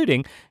articles,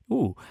 including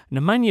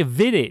Nemanja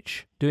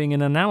Vidic doing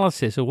an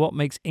analysis of what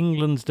makes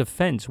England's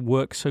defence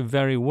work so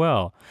very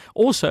well.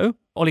 Also,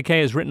 Ollie Kay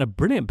has written a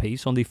brilliant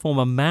piece on the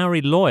former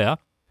Maori lawyer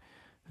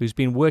who's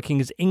been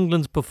working as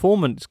England's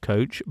performance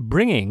coach,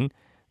 bringing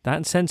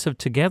that sense of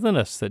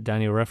togetherness that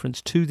Daniel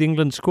referenced to the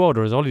England squad,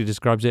 or as Ollie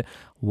describes it,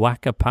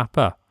 waka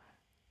papa,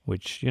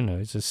 which,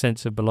 is a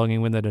sense of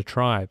belonging within a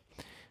tribe.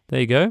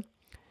 There you go.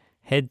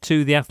 Head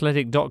to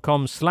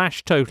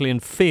theathletic.com/totally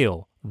and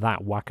feel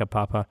that waka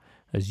papa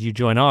as you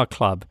join our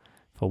club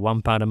for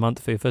 £1 a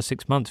month for your first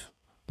 6 months.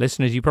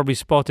 Listeners, you probably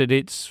spotted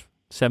it's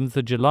 7th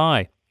of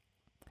July.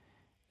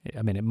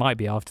 I mean, it might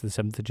be after the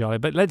 7th of July,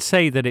 but let's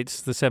say that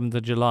it's the 7th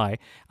of July,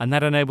 and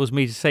that enables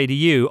me to say to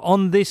you,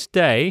 on this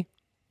day,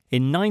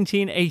 in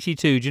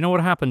 1982, do you know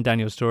what happened,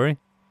 Daniel Story?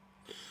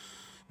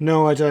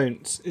 No, I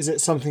don't. Is it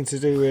something to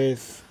do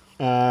with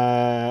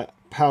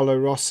Paolo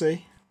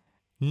Rossi?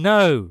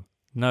 No,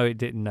 it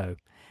didn't.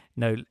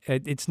 No,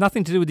 it's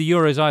nothing to do with the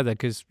Euros either,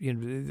 because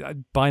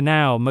by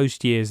now,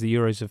 most years, the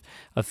Euros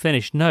have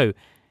finished. No,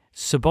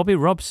 Sir Bobby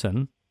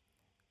Robson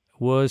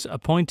was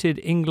appointed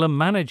England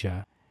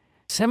manager.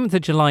 7th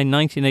of July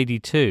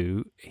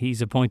 1982,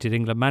 he's appointed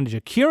England manager.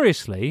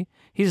 Curiously,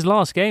 his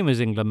last game as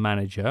England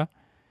manager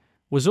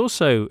was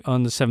also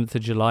on the 7th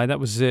of July. That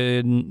was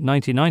in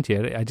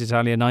 1990 at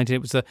Italia 90.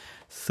 It was the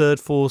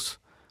third-fourth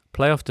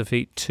playoff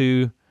defeat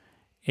to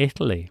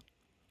Italy.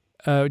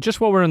 Just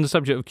while we're on the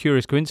subject of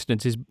curious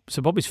coincidences,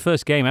 Sir Bobby's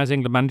first game as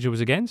England manager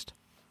was against?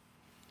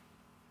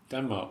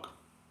 Denmark.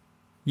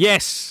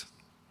 Yes,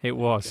 it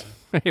was.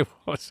 It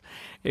was.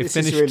 It this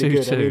finished is really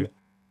 2-2. Good. I mean,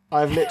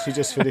 I've literally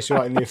just finished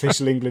writing the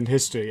official England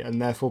history and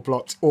therefore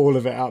blocked all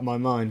of it out of my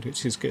mind,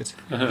 which is good.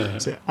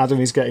 So Adam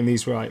is getting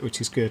these right,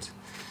 which is good.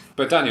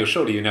 But Daniel,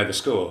 surely you know the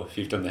score if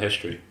you've done the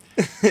history.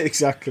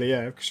 Exactly,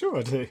 yeah. Sure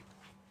I do.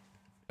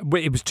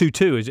 It was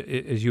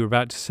 2-2, as you were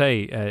about to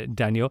say,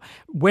 Daniel.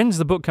 When's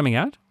the book coming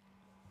out?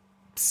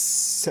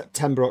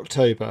 September,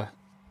 October.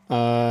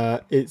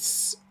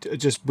 It's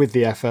just with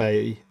the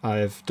FA.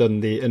 I've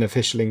done an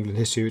official England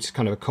history, which is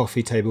kind of a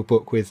coffee table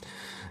book with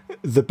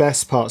the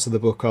best parts of the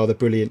book are the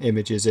brilliant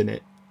images in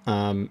it.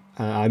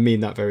 I mean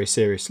that very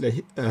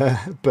seriously.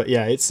 But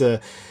yeah, it's a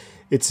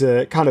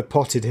kind of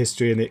potted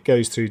history, and it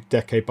goes through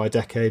decade by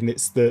decade, and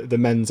it's the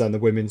men's and the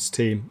women's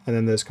team, and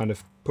then there's kind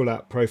of pull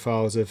out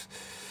profiles of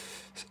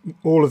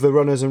all of the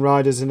runners and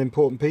riders and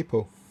important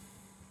people.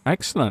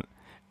 Excellent.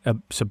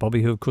 Sir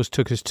Bobby, who of course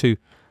took us to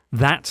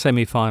that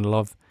semi-final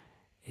of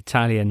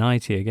Italia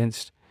 90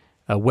 against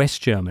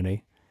West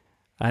Germany,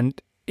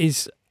 and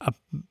is a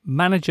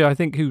manager, I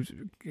think, who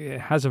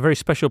has a very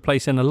special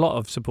place in a lot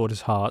of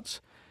supporters'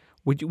 hearts.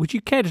 Would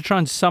you care to try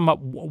and sum up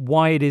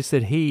why it is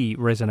that he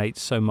resonates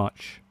so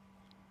much?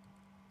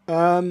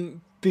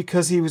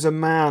 Because he was a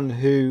man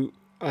who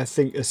I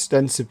think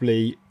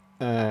ostensibly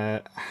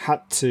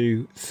had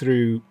to,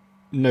 through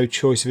no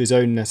choice of his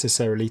own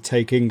necessarily,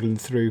 take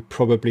England through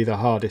probably the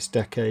hardest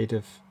decade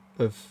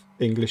of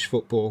English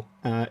football,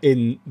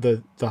 in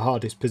the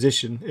hardest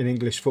position in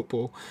English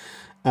football,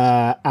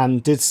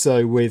 and did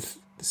so with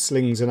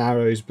slings and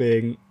arrows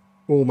being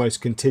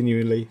almost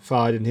continually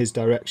fired in his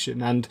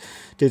direction, and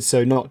did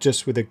so not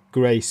just with a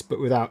grace but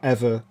without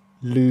ever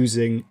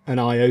losing an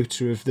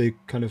iota of the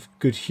kind of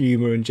good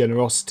humour and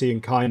generosity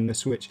and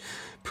kindness which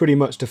pretty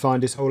much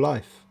defined his whole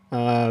life.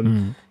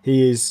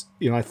 He is,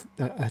 I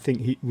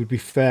think he would be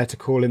fair to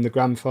call him the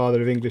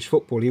grandfather of English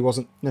football. He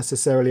wasn't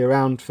necessarily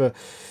around for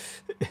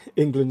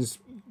England's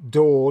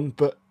dawn,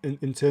 but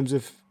in terms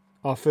of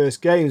our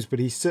first games, but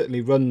he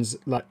certainly runs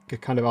like a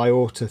kind of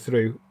iota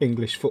through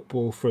English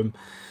football from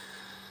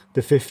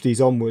the 50s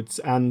onwards,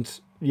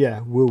 and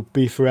will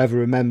be forever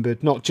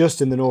remembered, not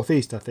just in the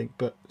Northeast, I think,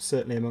 but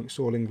certainly amongst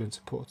all England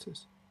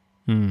supporters.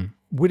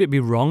 Would it be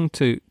wrong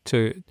to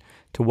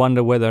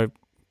wonder whether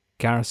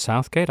Gareth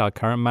Southgate, our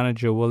current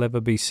manager, will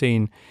ever be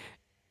seen,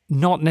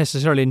 not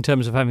necessarily in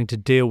terms of having to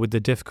deal with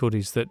the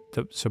difficulties that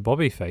Sir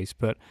Bobby faced,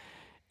 but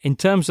in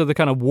terms of the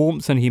kind of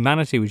warmth and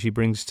humanity which he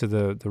brings to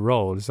the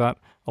role? Is that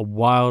a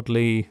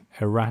wildly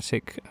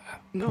erratic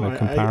kind of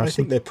comparison? I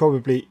think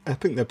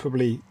they're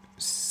probably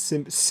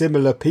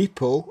similar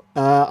people.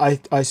 I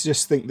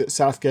just think that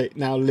Southgate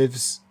now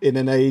lives in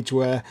an age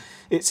where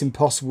it's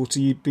impossible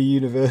to be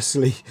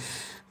universally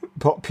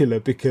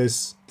popular,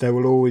 because there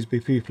will always be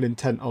people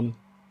intent on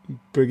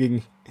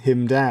bringing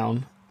him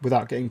down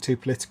without getting too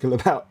political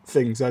about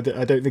things. I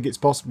don't think it's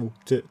possible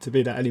to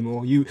be that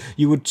anymore. You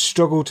would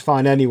struggle to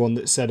find anyone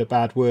that said a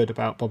bad word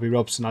about Bobby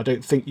Robson. I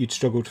don't think you'd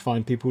struggle to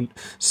find people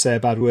say a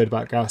bad word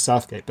about Gareth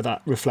Southgate, but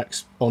that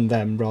reflects on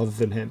them rather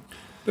than him.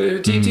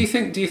 But do you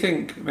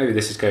think maybe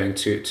this is going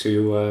too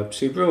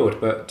broad,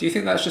 but do you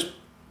think that's just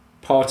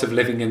part of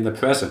living in the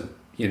present?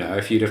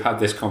 If you'd have had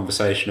this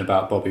conversation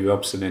about Bobby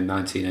Robson in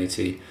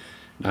 1989,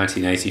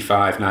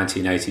 1985,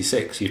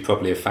 1986, you'd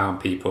probably have found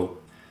people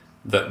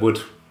that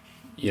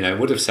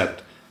would have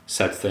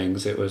said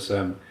things. It was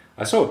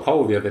I saw a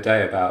poll the other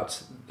day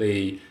about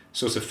the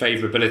sort of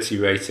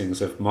favourability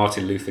ratings of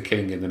Martin Luther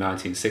King in the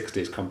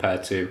 1960s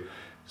compared to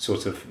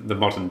sort of the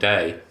modern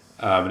day,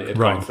 and it had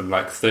gone from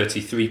like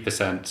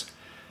 33%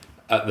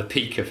 at the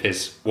peak of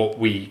his, what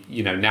we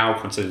now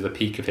consider the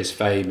peak of his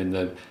fame in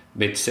the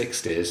mid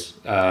 60s,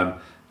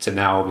 to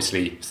now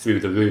obviously through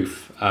the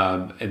roof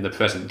in the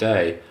present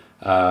day.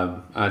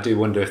 I do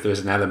wonder if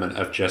there's an element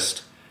of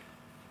just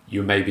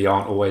you maybe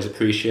aren't always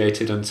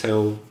appreciated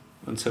until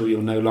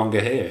you're no longer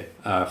here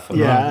for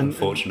long,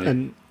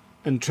 unfortunately.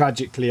 And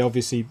tragically,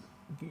 obviously,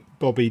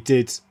 Bobby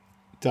did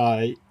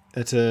die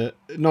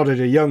not at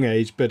a young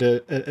age, but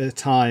at a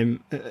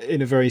time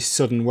in a very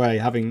sudden way,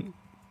 having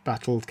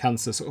battled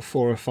cancer sort of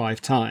 4 or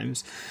 5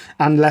 times,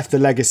 and left a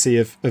legacy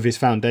of his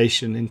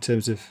foundation in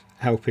terms of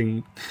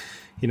helping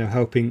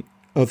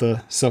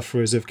other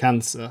sufferers of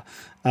cancer.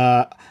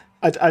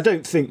 I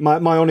don't think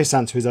my honest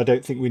answer is I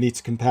don't think we need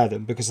to compare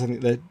them, because I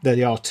think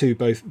they are two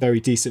both very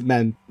decent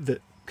men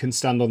that can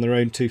stand on their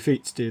own 2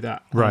 feet to do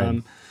that.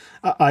 Right.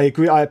 I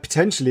agree. I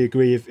potentially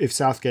agree if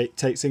Southgate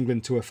takes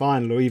England to a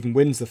final or even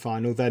wins the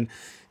final, then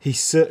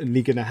he's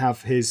certainly going to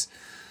have his,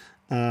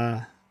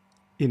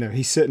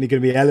 he's certainly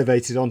going to be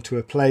elevated onto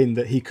a plane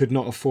that he could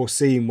not have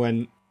foreseen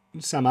when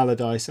Sam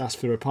Allardyce asked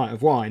for a pint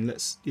of wine.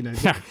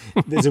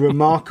 There's a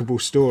remarkable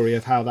story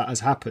of how that has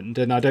happened,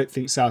 and I don't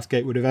think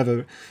Southgate would have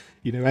ever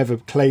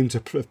claimed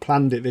to have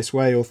planned it this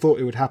way or thought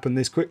it would happen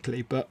this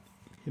quickly. But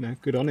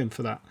good on him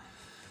for that.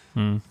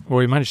 Well,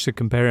 we managed to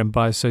compare him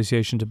by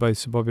association to both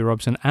Sir Bobby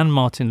Robson and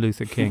Martin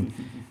Luther King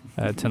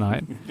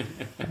tonight,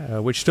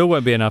 which still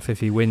won't be enough if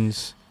he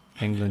wins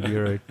England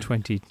Euro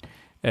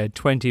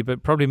 2020,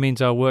 but probably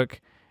means our work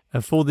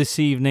for this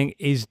evening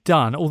is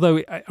done.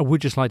 Although I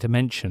would just like to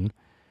mention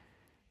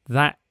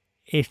that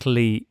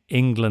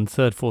Italy-England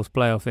third-fourth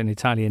playoff in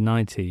Italia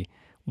 90,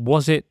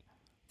 was it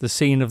the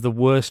scene of the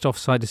worst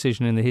offside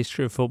decision in the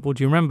history of football?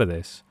 Do you remember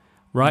this?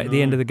 Right at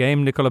the end of the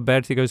game, Nicola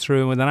Berti goes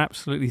through and with an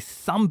absolutely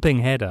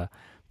thumping header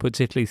puts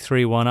Italy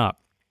 3-1 up.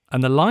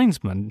 And the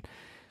linesman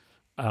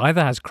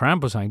either has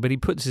cramp or something, but he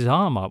puts his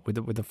arm up with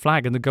the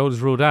flag and the goal is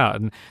ruled out.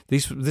 And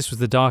this was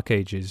the dark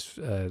ages,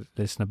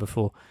 listener,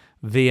 before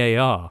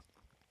VAR.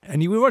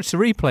 And you watch the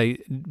replay,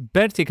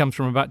 Berti comes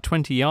from about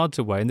 20 yards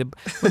away, and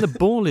when the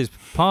ball is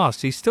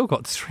passed, he's still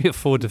got 3 or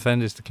 4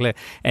 defenders to clear.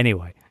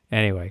 Anyway,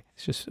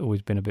 it's just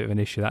always been a bit of an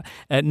issue, that.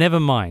 Never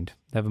mind.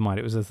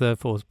 It was the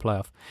third-fourth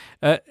playoff.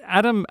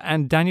 Adam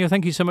and Daniel,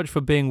 thank you so much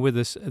for being with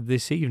us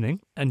this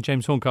evening. And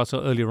James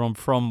Horncastle earlier on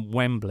from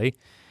Wembley.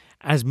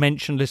 As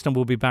mentioned, listener,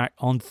 we'll be back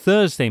on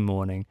Thursday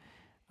morning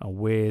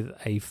with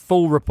a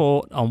full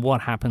report on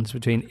what happens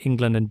between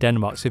England and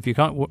Denmark. So if you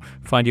can't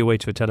find your way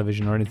to a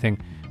television or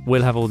anything,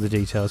 we'll have all the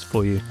details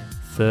for you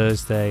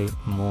Thursday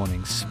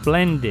morning.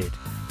 Splendid.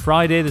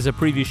 Friday, there's a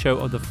preview show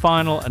of the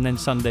final, and then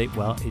Sunday,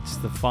 well, it's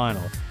the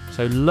final.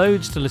 So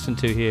loads to listen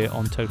to here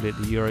on Totally at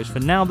the Euros. For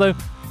now, though,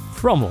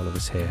 from all of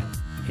us here,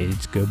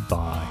 it's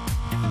goodbye.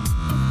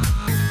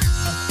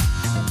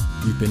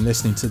 You've been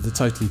listening to the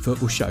Totally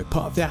Football Show,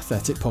 part of the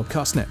Athletic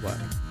Podcast Network.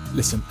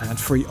 Listen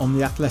ad-free on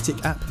the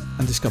Athletic app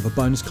and discover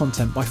bonus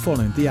content by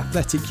following the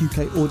Athletic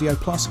UK Audio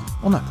Plus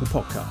on Apple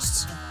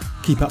Podcasts.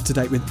 Keep up to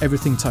date with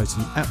everything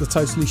Totally at The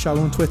Totally Show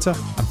on Twitter,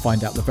 and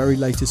find out the very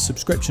latest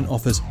subscription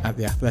offers at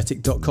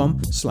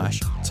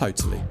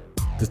theathletic.com/totally.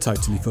 The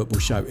Totally Football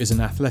Show is an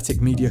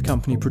Athletic Media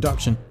Company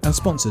production and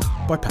sponsored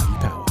by Paddy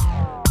Power.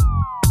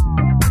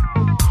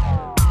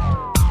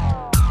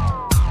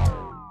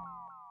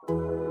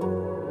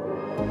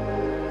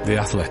 The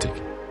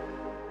Athletic.